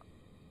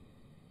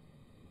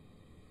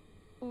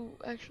 Ooh,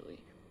 actually.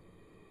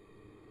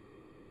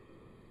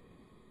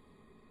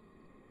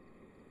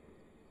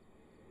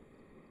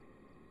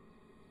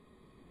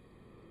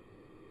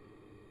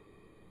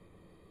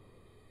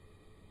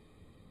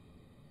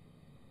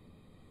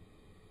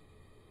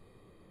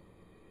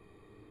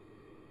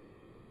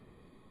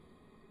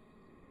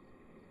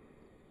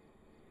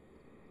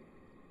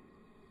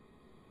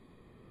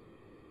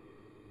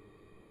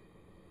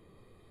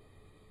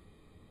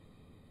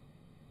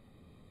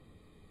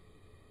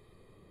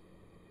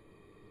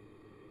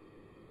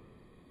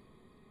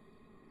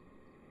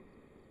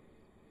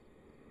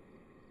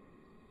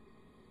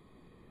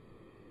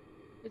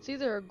 It's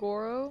either a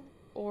Goro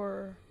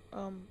or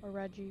a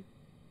Raji.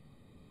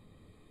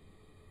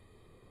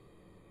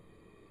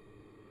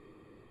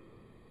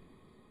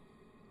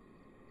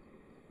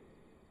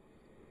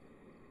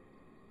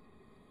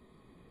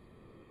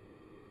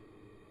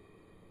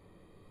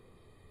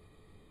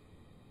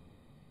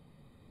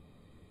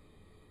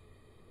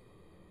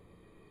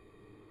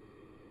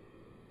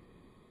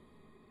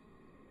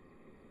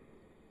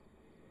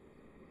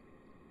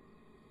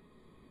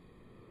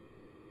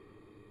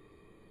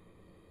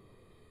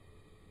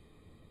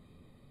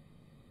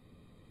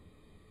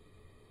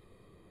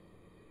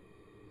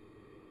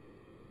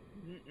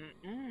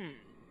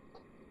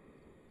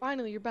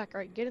 Finally, you're back.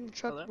 Alright, get in the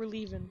truck. Hello? We're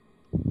leaving.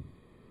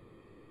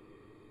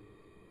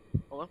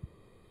 Hello?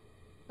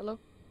 Hello?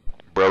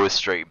 Bro is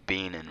straight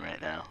beaning right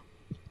now.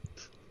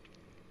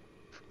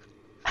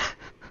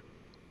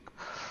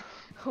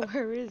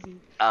 Where is he?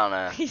 I don't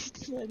know. He's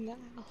still in the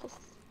house.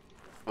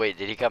 Wait,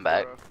 did he come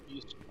back?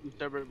 You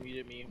server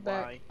muted me.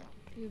 Back. Why?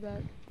 He's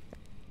back.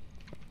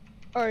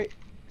 Alright,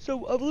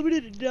 so I've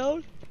limited it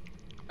down.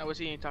 I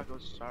was eating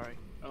tacos. Sorry.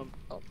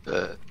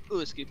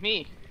 Oh, Excuse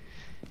me.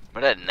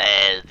 what a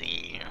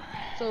nasty.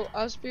 So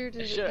I've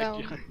spirited it Shut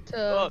down up.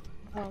 to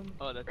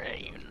Oh, that's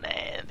Right, you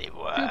nasty two,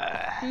 boy.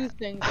 two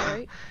things,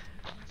 right?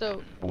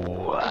 So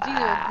What? it's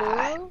either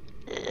Goro.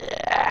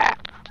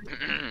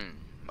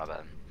 My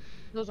bad.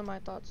 Those are my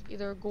thoughts.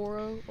 Either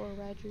Goro or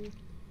Raju.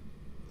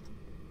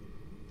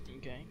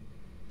 okay.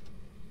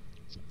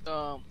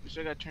 We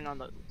still gotta turn on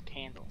the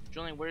candle.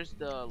 Julian, where's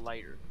the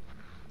lighter?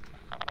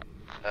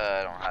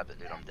 I don't have it,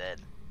 dude. I'm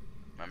dead.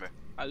 Remember?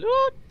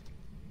 Hello?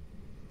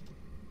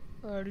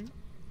 Alrighty.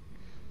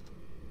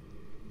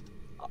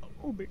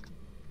 Oh, big.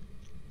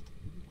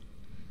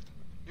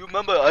 You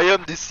remember I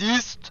am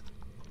deceased?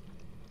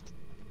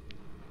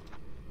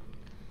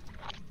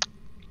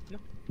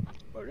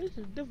 Bro, this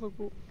is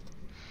difficult.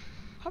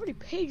 How many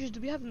pages do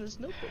we have in this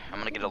notebook? I'm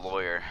gonna get a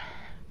lawyer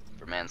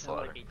for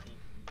manslaughter. Like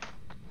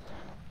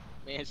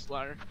 18.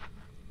 Manslaughter.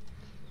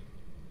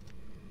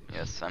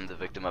 Yes, I'm the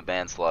victim of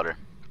manslaughter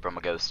from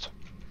a ghost.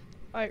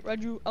 Alright,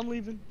 Raju, I'm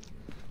leaving.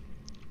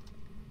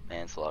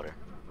 Manslaughter.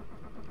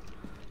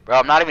 Bro,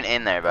 I'm not even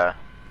in there, bro.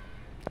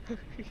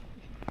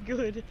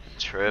 Good.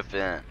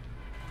 Tripping.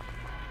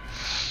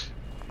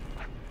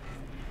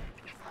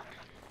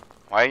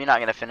 Why are you not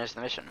gonna finish the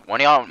mission?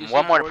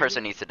 One more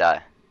person needs to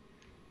die.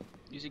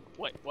 You see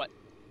what?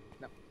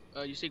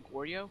 No. You see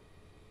Goryo?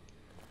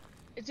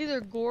 It's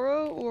either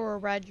Goro or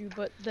Raju,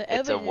 but the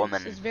It's a evidence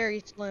woman. is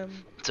very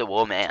slim. It's a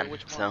woman. So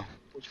which one? So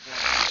Which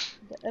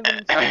one? The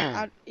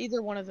evidence,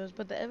 either one of those,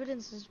 but the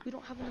evidence is, we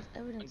don't have enough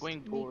evidence. I'm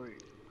going to make-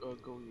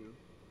 Goryo.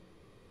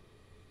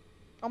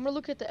 I'm gonna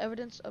look at the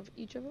evidence of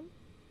each of them.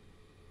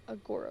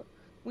 Goro.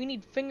 We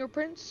need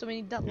fingerprints, so we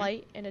need that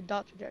light and a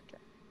dot projector.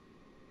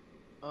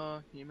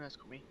 You mess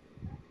with me.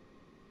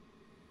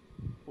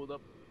 Hold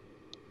up.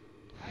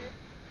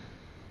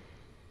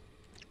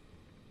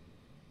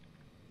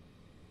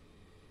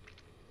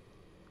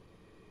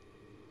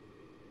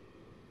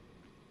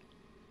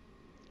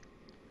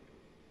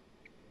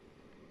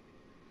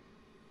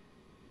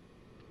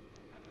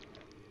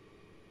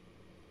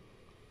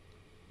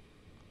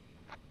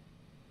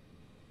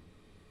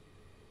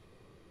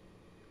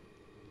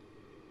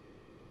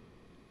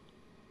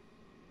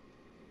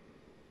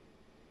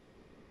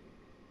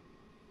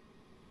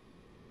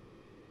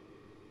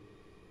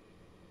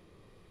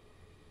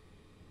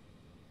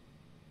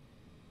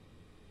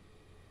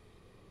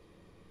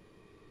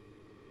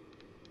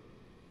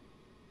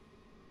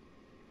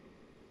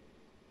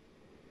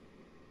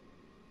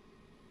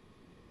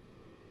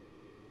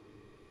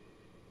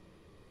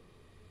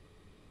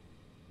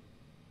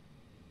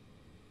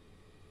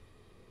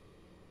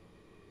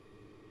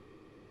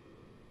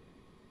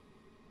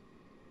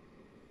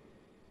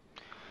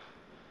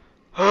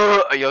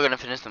 are you gonna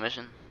finish the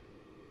mission?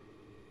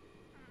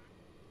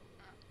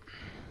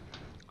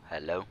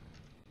 Hello?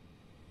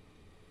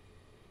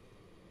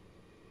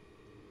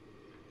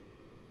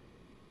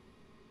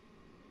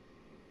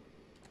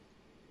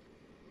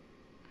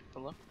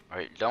 Hello?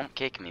 Alright, don't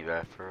kick me,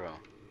 bro, for real.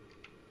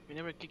 We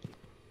never kicked you.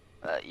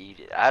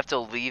 I have to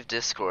leave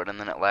Discord and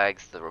then it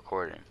lags the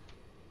recording.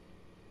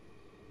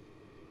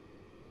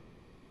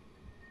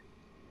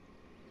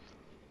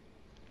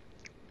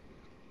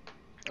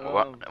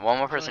 One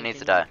more person needs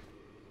to die.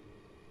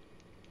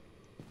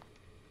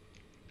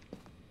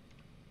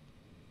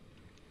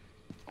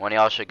 One of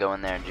y'all should go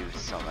in there and do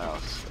something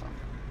else.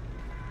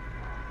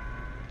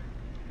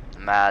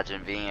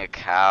 Imagine being a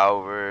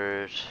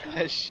coward.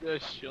 Just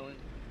chilling.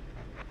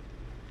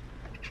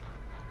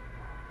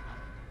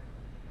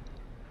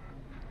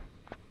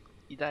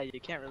 You died, you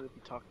can't really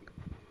be talking.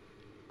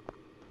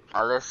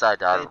 Unless I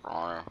died of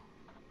honor.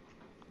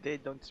 They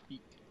don't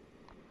speak.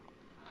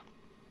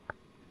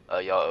 Oh,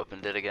 y'all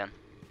opened it again?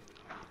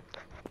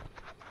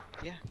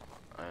 Yeah.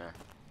 Oh, yeah.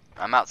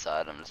 I'm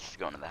outside, I'm just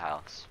going to the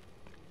house.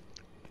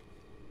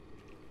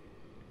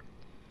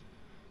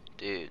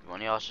 Dude, one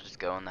of y'all should just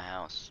go in the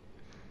house.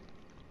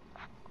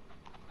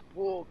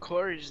 Whoa,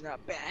 Corey's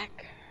not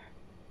back.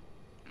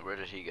 Where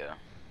did he go?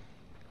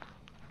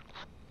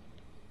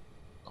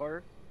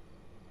 Corey?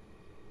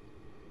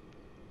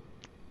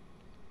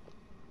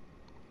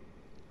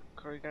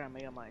 Corey got a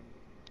Mega Mind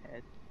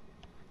head.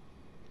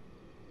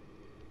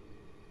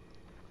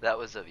 That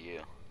was of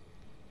you.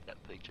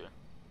 That picture.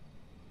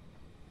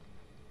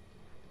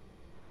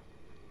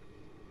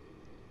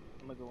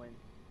 I'm gonna go in.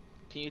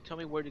 Can you tell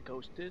me where the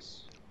ghost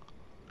is?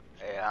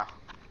 Yeah.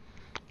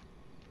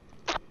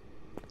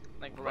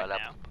 Like right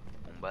now.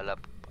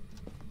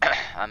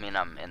 I mean,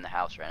 I'm in the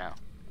house right now.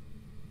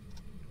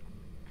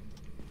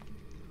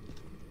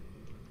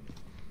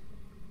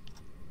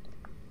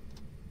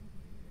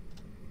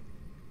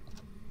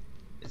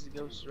 Is the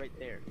ghost right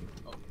there?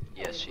 Oh.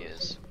 Yes, she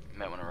is. You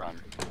might want to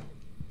run.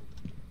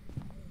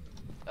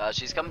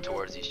 She's coming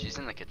towards you. She's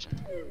in the kitchen.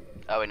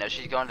 Oh wait, no,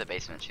 she's going to the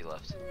basement. She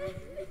left.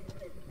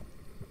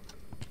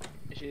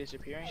 Is she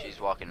disappearing? She's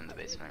walking in the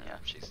basement. Yeah,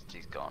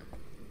 she's gone.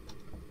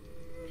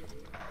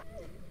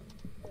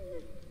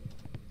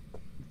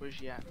 Where's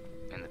she at?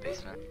 In the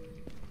basement.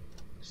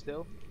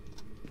 Still?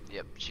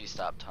 Yep, she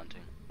stopped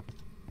hunting.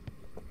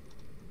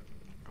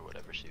 Or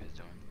whatever she was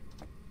doing.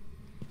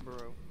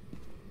 Bro.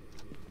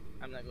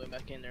 I'm not going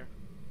back in there.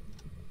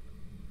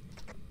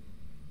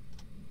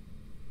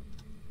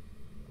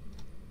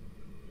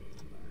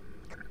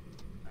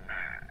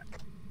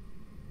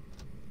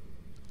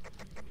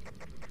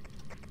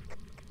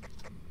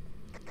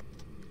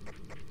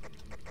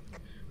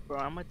 Bro,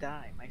 I'm gonna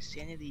die. My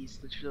sanity is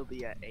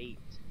literally at 8.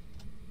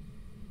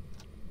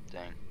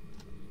 Dang.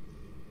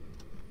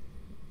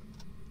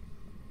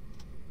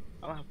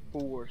 I don't have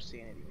 4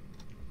 sanity.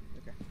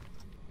 Okay.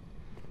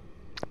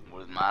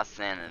 With my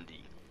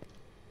sanity.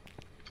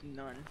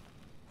 None.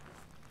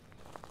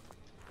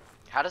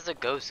 How does a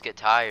ghost get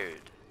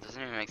tired?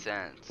 Doesn't even make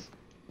sense.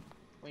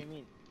 What do you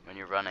mean? When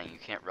you're running, you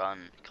can't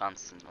run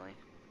constantly.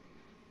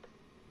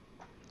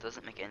 It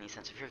doesn't make any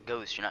sense. If you're a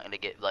ghost, you're not gonna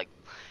get like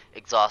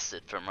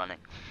exhausted from running.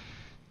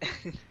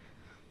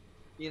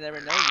 You never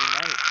know, you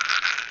might.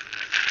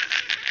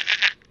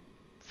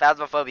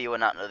 Phasmophobia would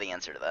not know the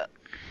answer to that.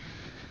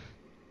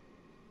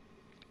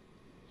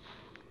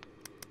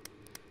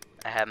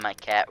 I have my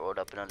cat rolled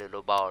up in a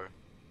little ball.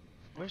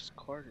 Where's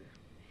Carter?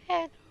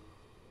 I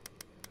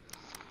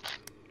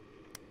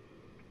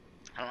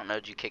don't know,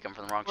 did you kick him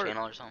from the wrong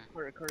channel or something?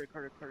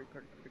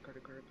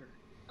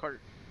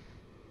 Carter.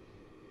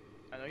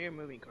 I know you're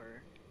moving,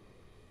 Carter.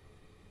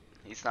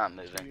 He's not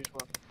moving.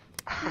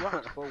 You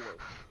walk forward.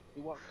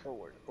 You walk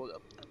forward. Hold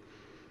up.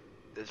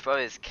 It's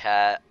probably his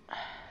cat.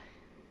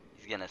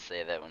 He's gonna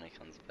say that when he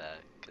comes back,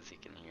 because he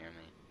can hear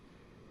me.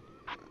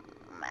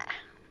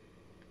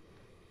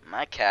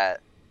 My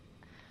cat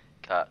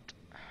got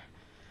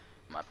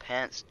my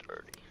pants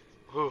dirty.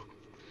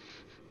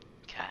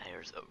 Cat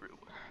hairs everywhere.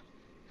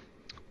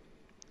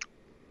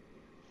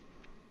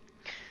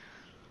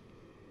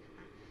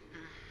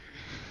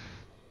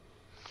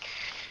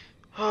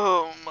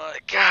 Oh my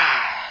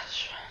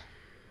gosh.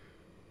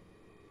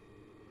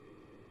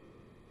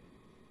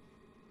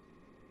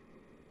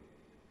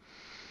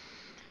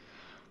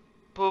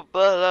 Poopa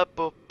la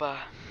poopa.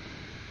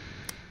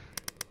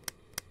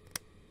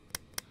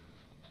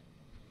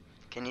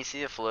 Can you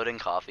see a floating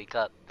coffee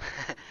cup?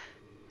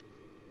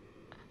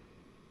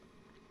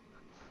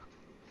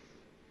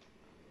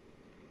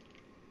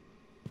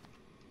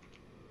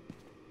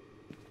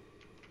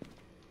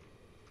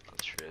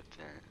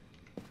 Tripping.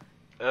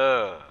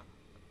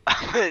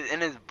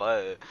 In his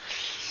butt.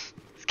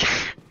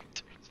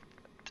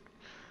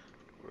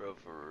 Real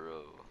for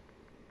real.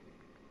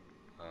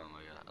 Oh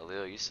my god.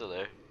 Aleo, you still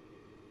there?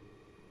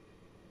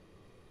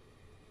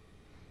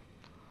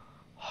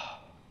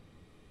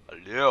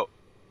 Aleo,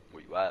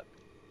 where you at?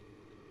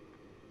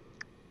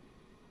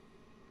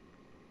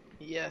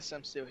 Yes,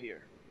 I'm still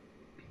here.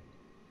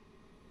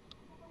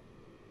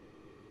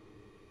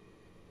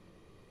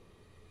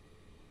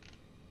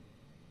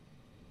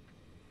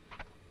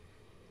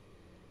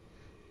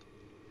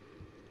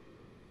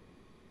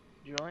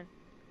 Join?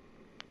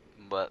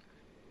 What?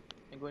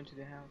 I'm going to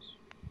the house.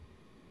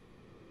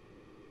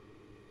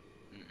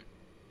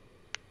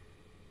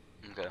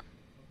 Okay.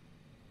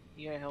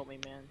 You gotta help me,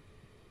 man.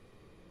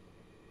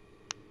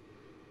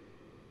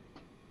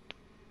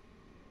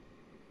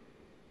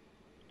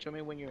 Show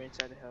me when you're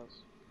inside the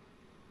house.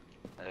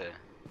 Okay.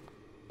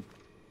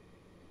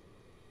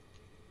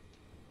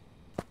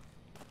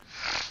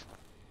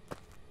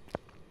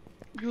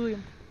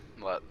 Julian.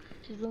 What?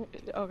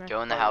 Okay.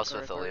 Go in the house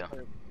with Aleo.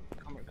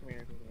 Come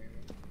here.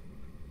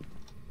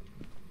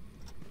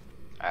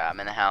 Alright, I'm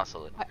in the house,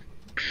 Aleo.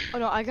 Oh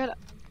no, I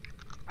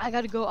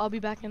gotta go. I'll be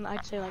back in,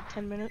 I'd say, like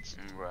 10 minutes.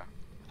 Bruh.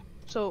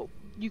 So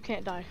you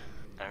can't die.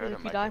 I heard a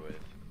If you die, microwave.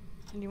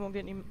 and you won't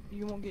get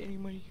any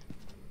money.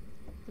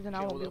 But then I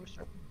Okay, won't be hold able to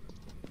start.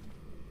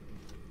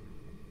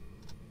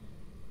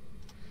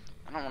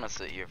 I don't want to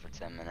sit here for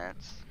 10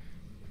 minutes.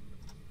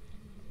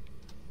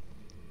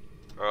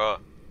 Bruh.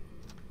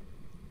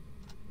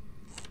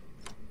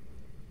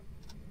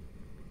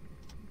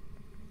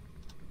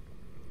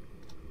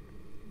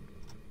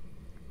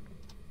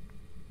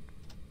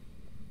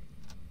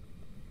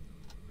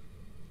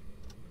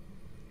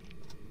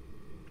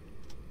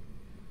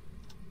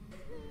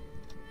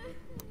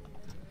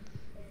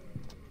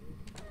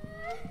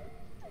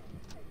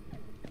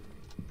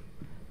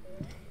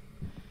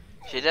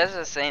 She does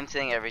the same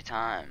thing every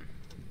time.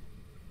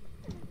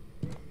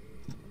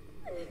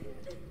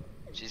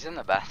 She's in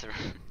the bathroom.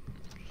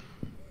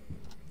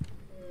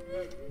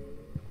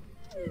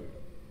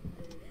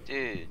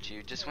 Dude,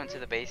 you just went to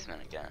the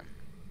basement again.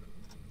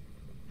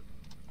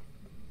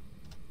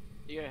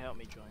 You gotta help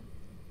me join.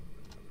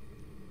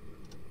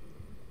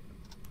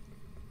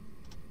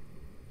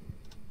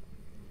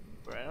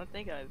 Bro, I don't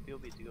think I'd be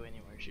able to go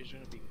anywhere. She's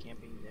gonna be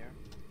camping there.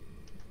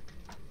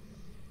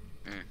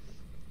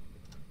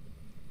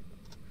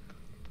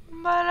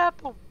 Pumbala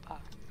pumpa.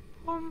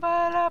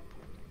 Pumbala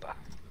pumpa.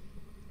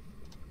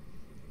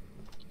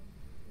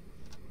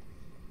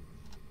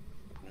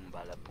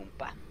 Pumba la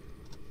pumpa.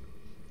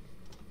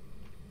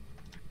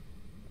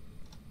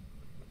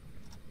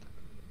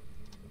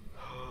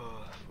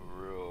 For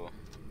real.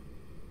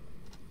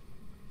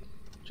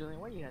 Julian,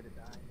 why you had to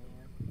die,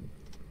 man?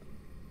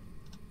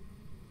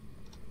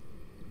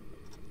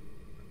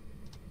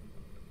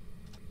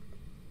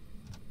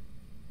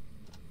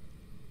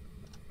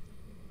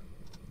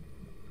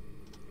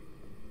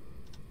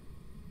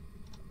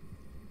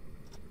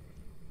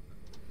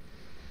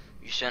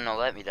 You shouldn't have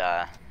let me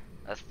die.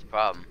 That's the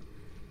problem.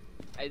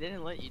 I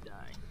didn't let you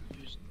die.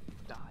 You just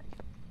died.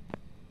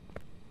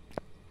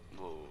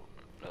 Whoa,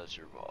 that's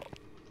your fault.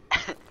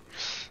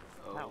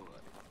 Oh. No.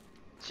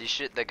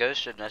 The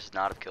ghost should just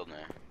not have killed me.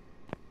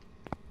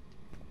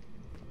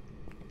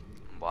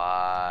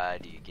 Why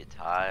do you get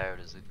tired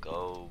as a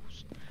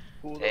ghost?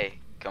 Cool. Hey,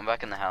 come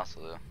back in the house,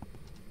 Lou.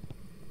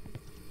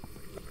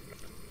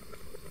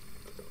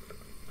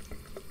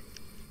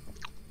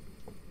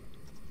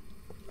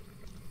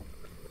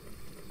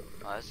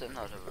 Why is it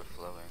not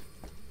overflowing?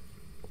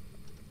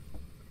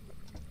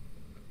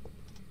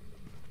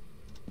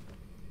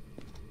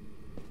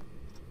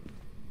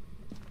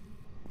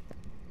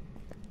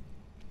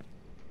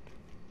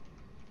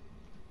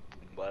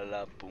 Pumba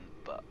la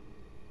pumpa.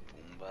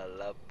 Pumba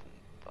la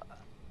pumpa.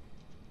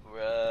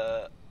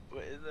 Bruh.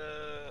 What is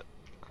that?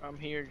 I'm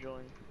here,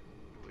 Julian.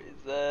 What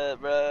is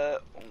that, bruh?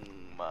 Oh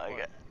my What?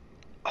 god.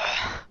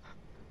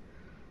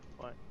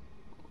 What?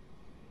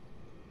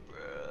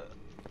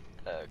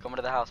 Bruh. Come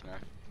to the house, man.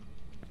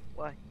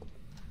 Why?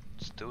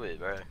 Just do it,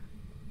 bruh.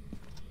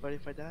 But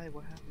if I die,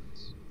 what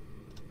happens?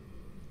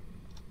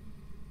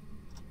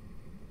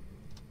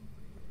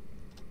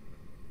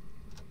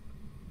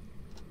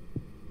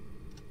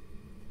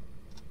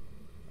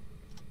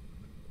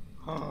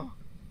 Huh?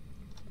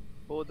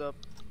 Hold up.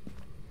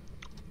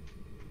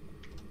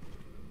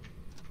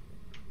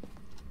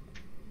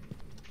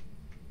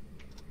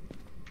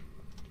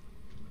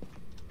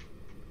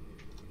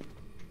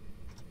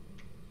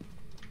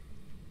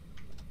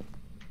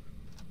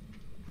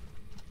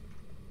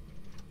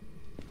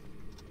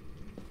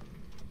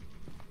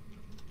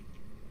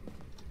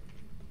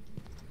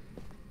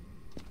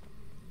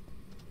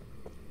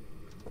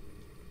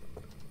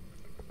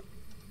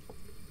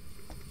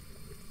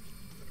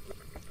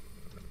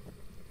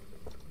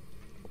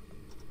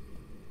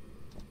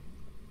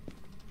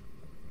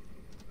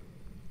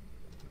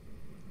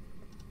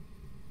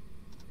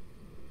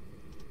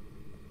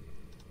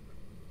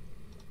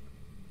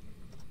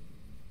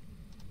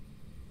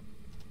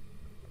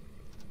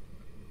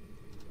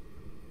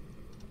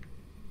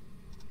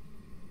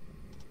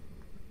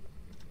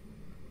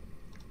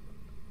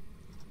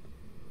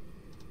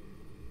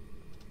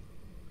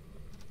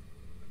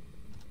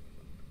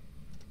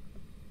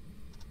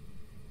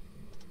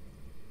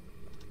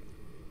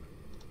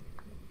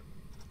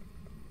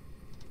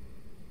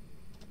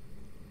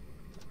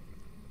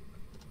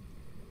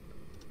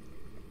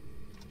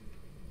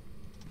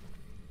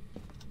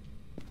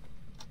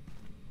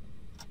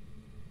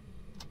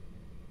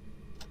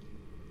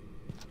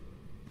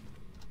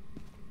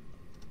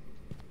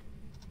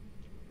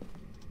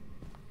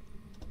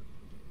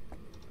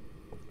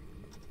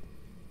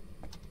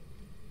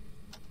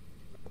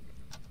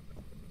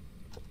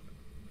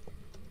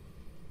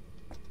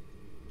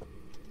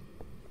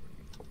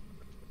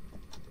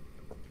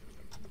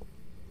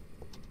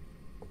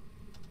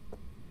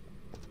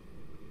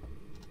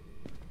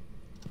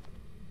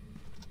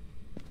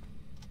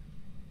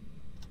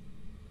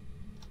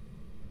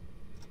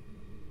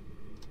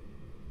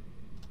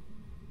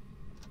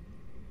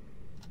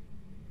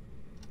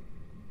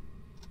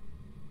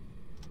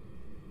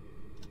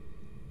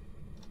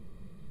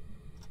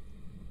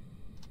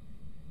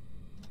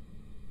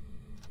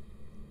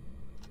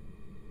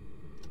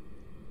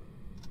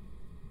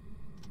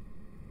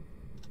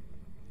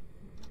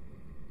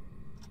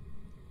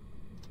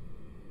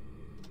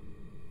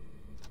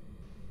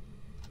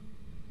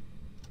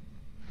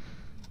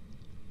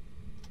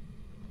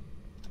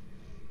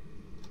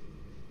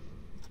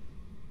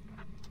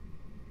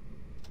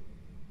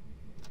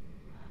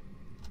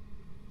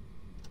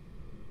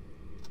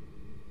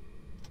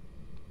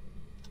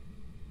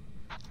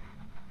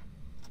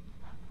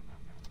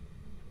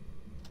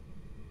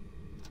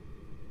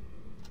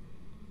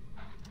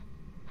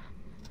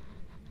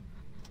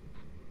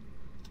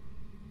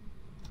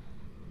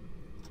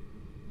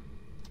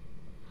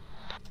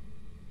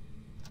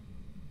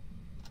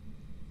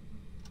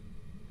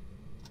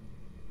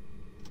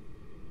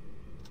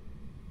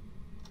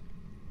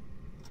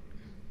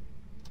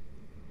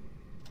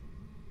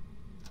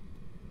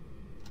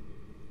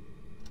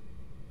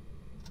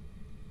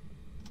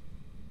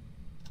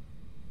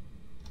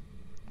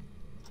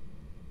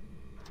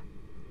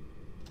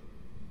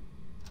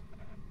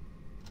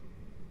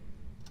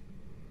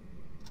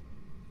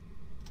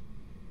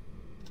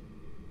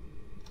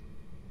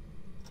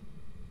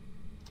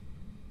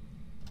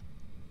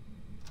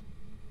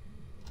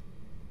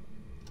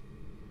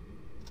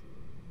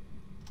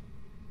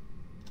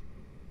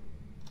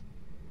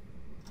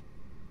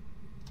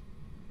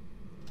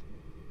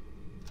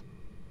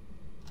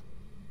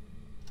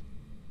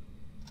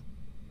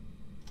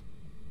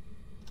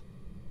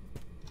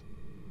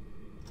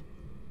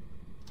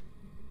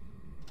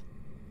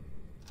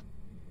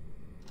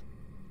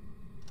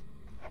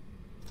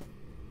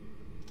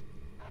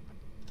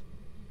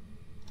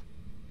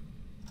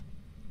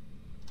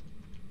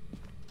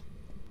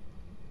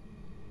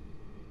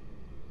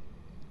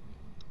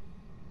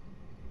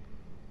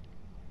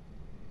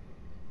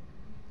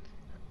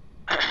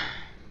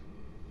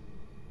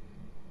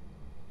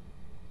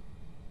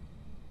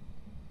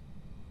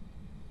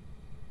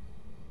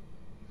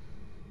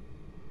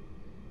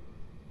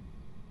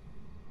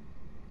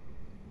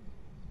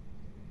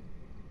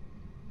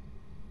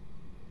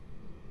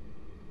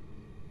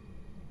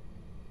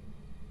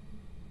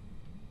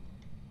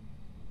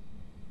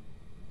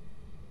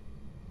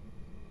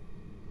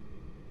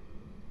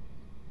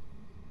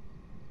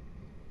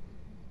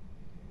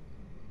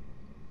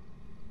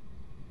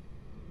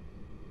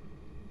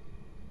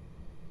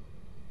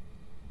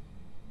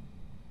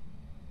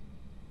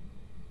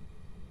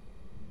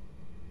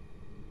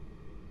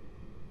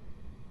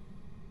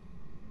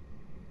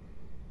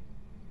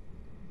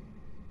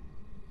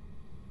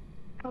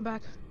 I'm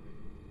back.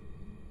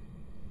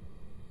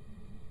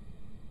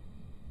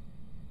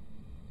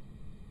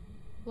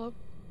 Hello?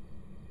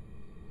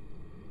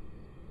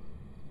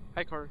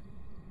 Hi, Car.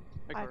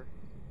 Hi, Hi. Car.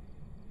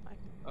 Hi.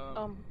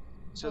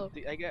 So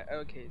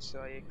hello. so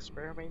I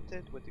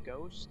experimented with the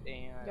ghost,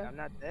 and Yeah. I'm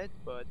not dead.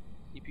 But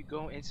if you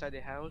go inside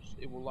the house,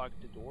 it will lock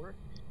the door.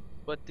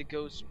 But the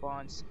ghost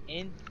spawns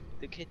in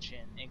the kitchen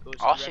and goes.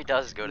 All she directly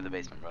does is go to the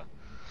basement, bro.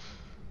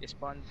 It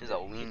spawns She's in a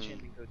the kitchen weenie.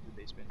 and go to the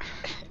basement.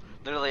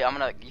 Literally,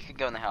 you could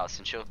go in the house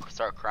and she'll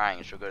start crying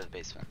and she'll go to the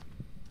basement.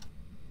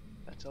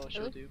 That's all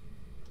she'll Really? do.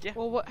 Yeah.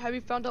 Well, what have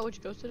you found out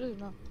which ghost it is?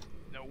 No.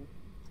 No.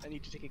 I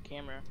need to take a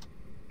camera,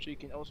 so you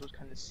can also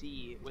kind of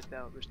see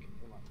without risking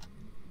your life.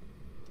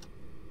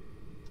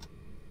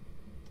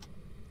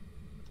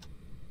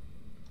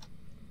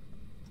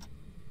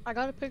 I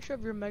got a picture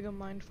of your Mega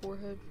Mind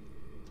forehead.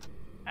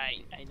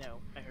 I know.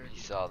 I heard You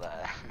you. saw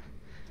that.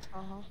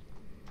 Uh-huh.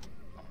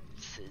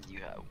 Said you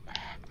have.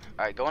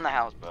 Alright, go in the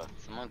house, bro.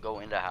 Someone go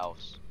in the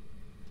house.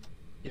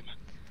 Yeah, man.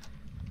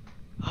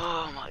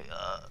 Oh my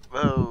god,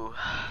 bro.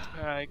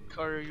 Alright,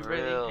 Carter, you For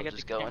ready? real, I got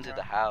just the go camera. into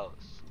the house.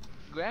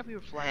 Grab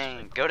your flashlight.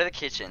 Dang, go to the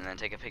kitchen and then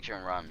take a picture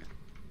and run.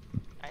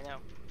 I know.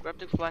 Grab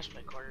the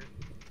flashlight, Carter.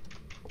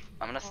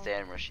 I'm gonna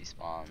stand where she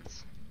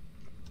spawns.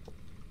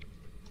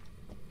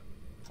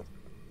 I'm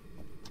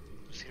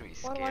just gonna be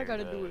scared. Why do I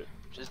gotta do it?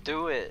 Just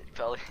do it.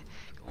 Probably.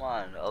 Come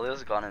on.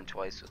 Aaliyah's gone in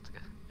twice with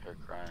her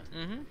crying.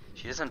 Mm-hmm.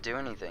 She doesn't do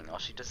anything. All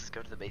she does is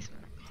go to the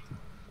basement.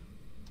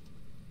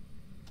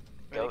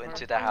 Ready, Go Carter?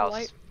 into the Turn the house.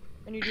 light.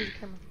 And you do the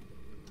camera.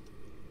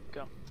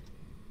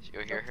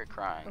 You'll hear her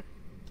crying.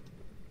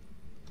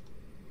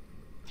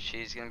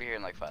 She's gonna be here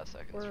in like 5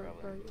 seconds, Where,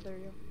 probably. there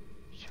you go.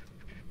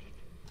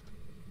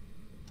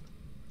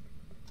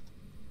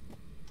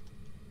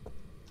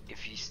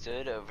 If you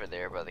stood over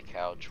there by the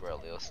couch where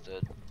Aaliyah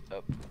stood,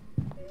 up.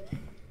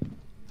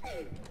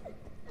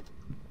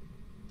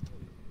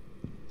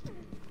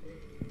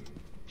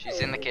 She's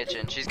in the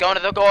kitchen. She's going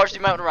to the door. She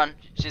might run.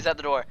 She's at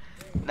the door.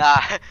 Nah.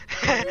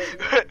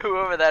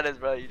 Whoever that is,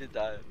 bro, you just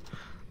died.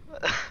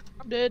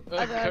 I'm dead.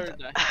 I died.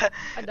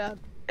 I died.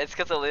 It's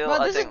because Aaliyah,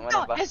 Bro, I think,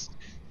 went by.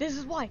 This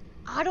is why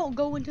I don't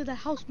go into the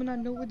house when I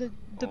know where the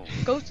Oh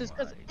ghost is,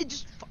 cause my. it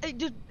just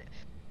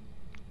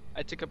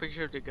I took a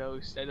picture of the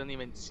ghost. I don't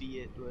even see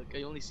it. Look,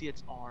 I only see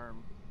its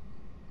arm.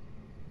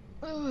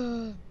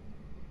 The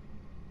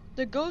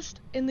ghost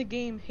in the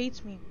game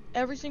hates me.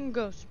 Every single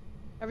ghost,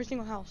 every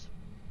single house.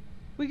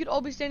 We could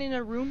all be standing in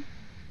a room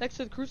next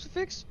to the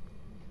crucifix.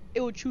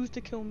 It would choose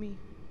to kill me.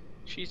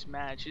 She's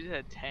mad. She's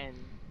at 10.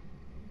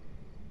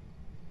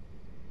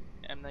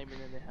 I'm not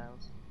even in the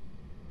house.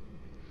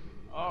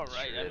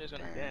 Alright, I'm just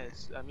gonna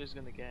guess. I'm just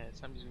gonna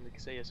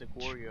say it's a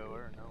Goryo.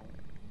 I don't know.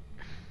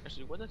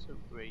 Actually, what does a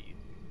raid?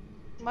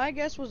 My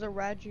guess was a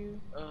Raju.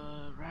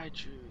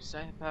 Raju.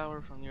 Side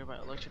power from nearby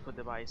electrical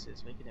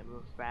devices, making it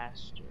move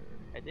faster.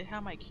 I did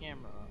have my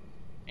camera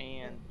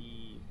and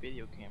the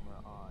video camera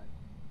on,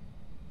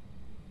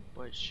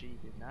 but she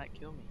did not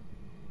kill me.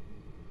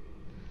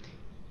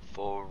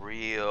 For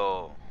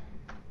real.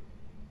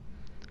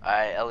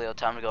 Alright, Elio,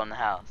 time to go in the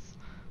house.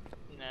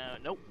 No,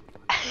 nope.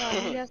 No,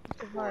 he has to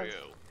survive.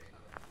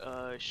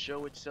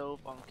 Show itself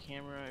on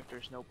camera if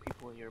there's no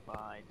people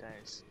nearby. That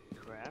is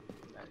crap.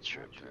 That's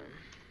true.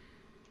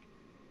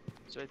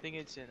 So I think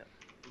it's in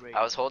raid.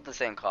 I was holding the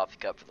same coffee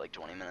cup for like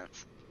 20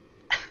 minutes.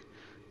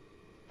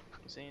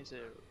 I'm saying it's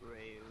a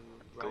raid.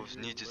 Ghost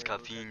needs his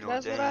caffeine.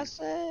 That's what I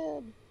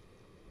said.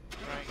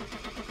 Right.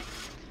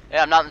 Hey,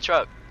 I'm not in the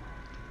truck.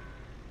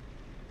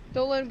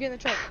 Don't let him get in the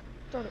truck.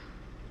 Start it.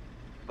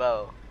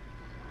 Bo.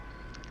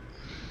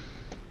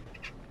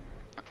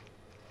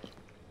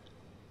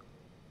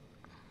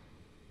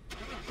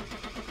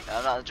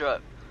 I'm not in the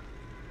truck.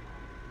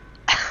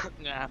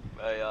 Nah.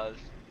 Oh, yeah.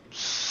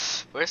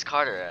 Where's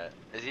Carter at?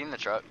 Is he in the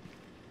truck?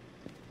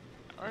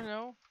 I don't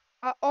know.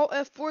 I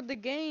F4'd the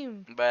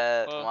game.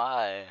 But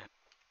why?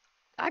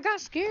 I got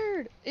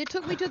scared. It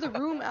took me to the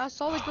room. I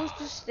saw the ghost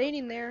just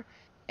standing there,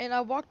 and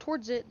I walked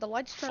towards it. The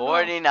lights turned off.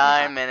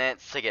 49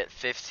 minutes to get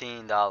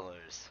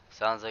 $15.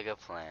 Sounds like a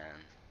plan.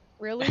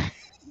 Really?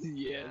 Yes.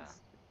 Yeah.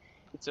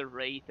 It's a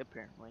raid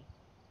apparently.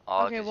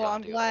 All okay, well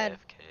I'm glad.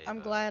 AFK, I'm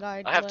glad I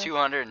have left.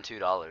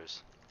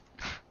 $202.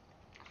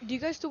 Do you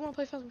guys still want to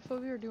play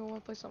Phasmophobia or do you want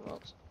to play something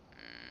else?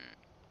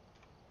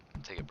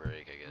 Take a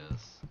break, I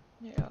guess.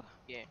 Yeah.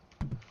 Yeah.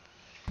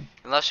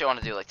 Unless you want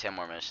to do like 10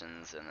 more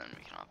missions and then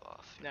we can hop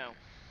off. No.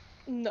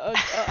 No.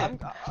 I'm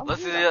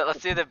let's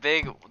do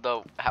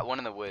the one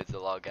in the woods, the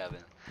log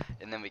cabin,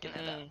 and then we can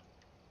head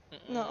out.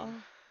 No.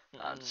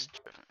 I'm just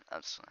tripping.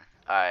 I'm just fine.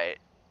 Alright.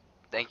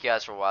 Thank you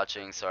guys for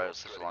watching. Sorry it was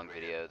such a long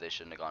video. They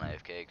shouldn't have gone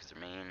AFK because they're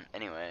mean.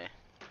 Anyway,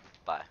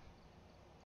 bye.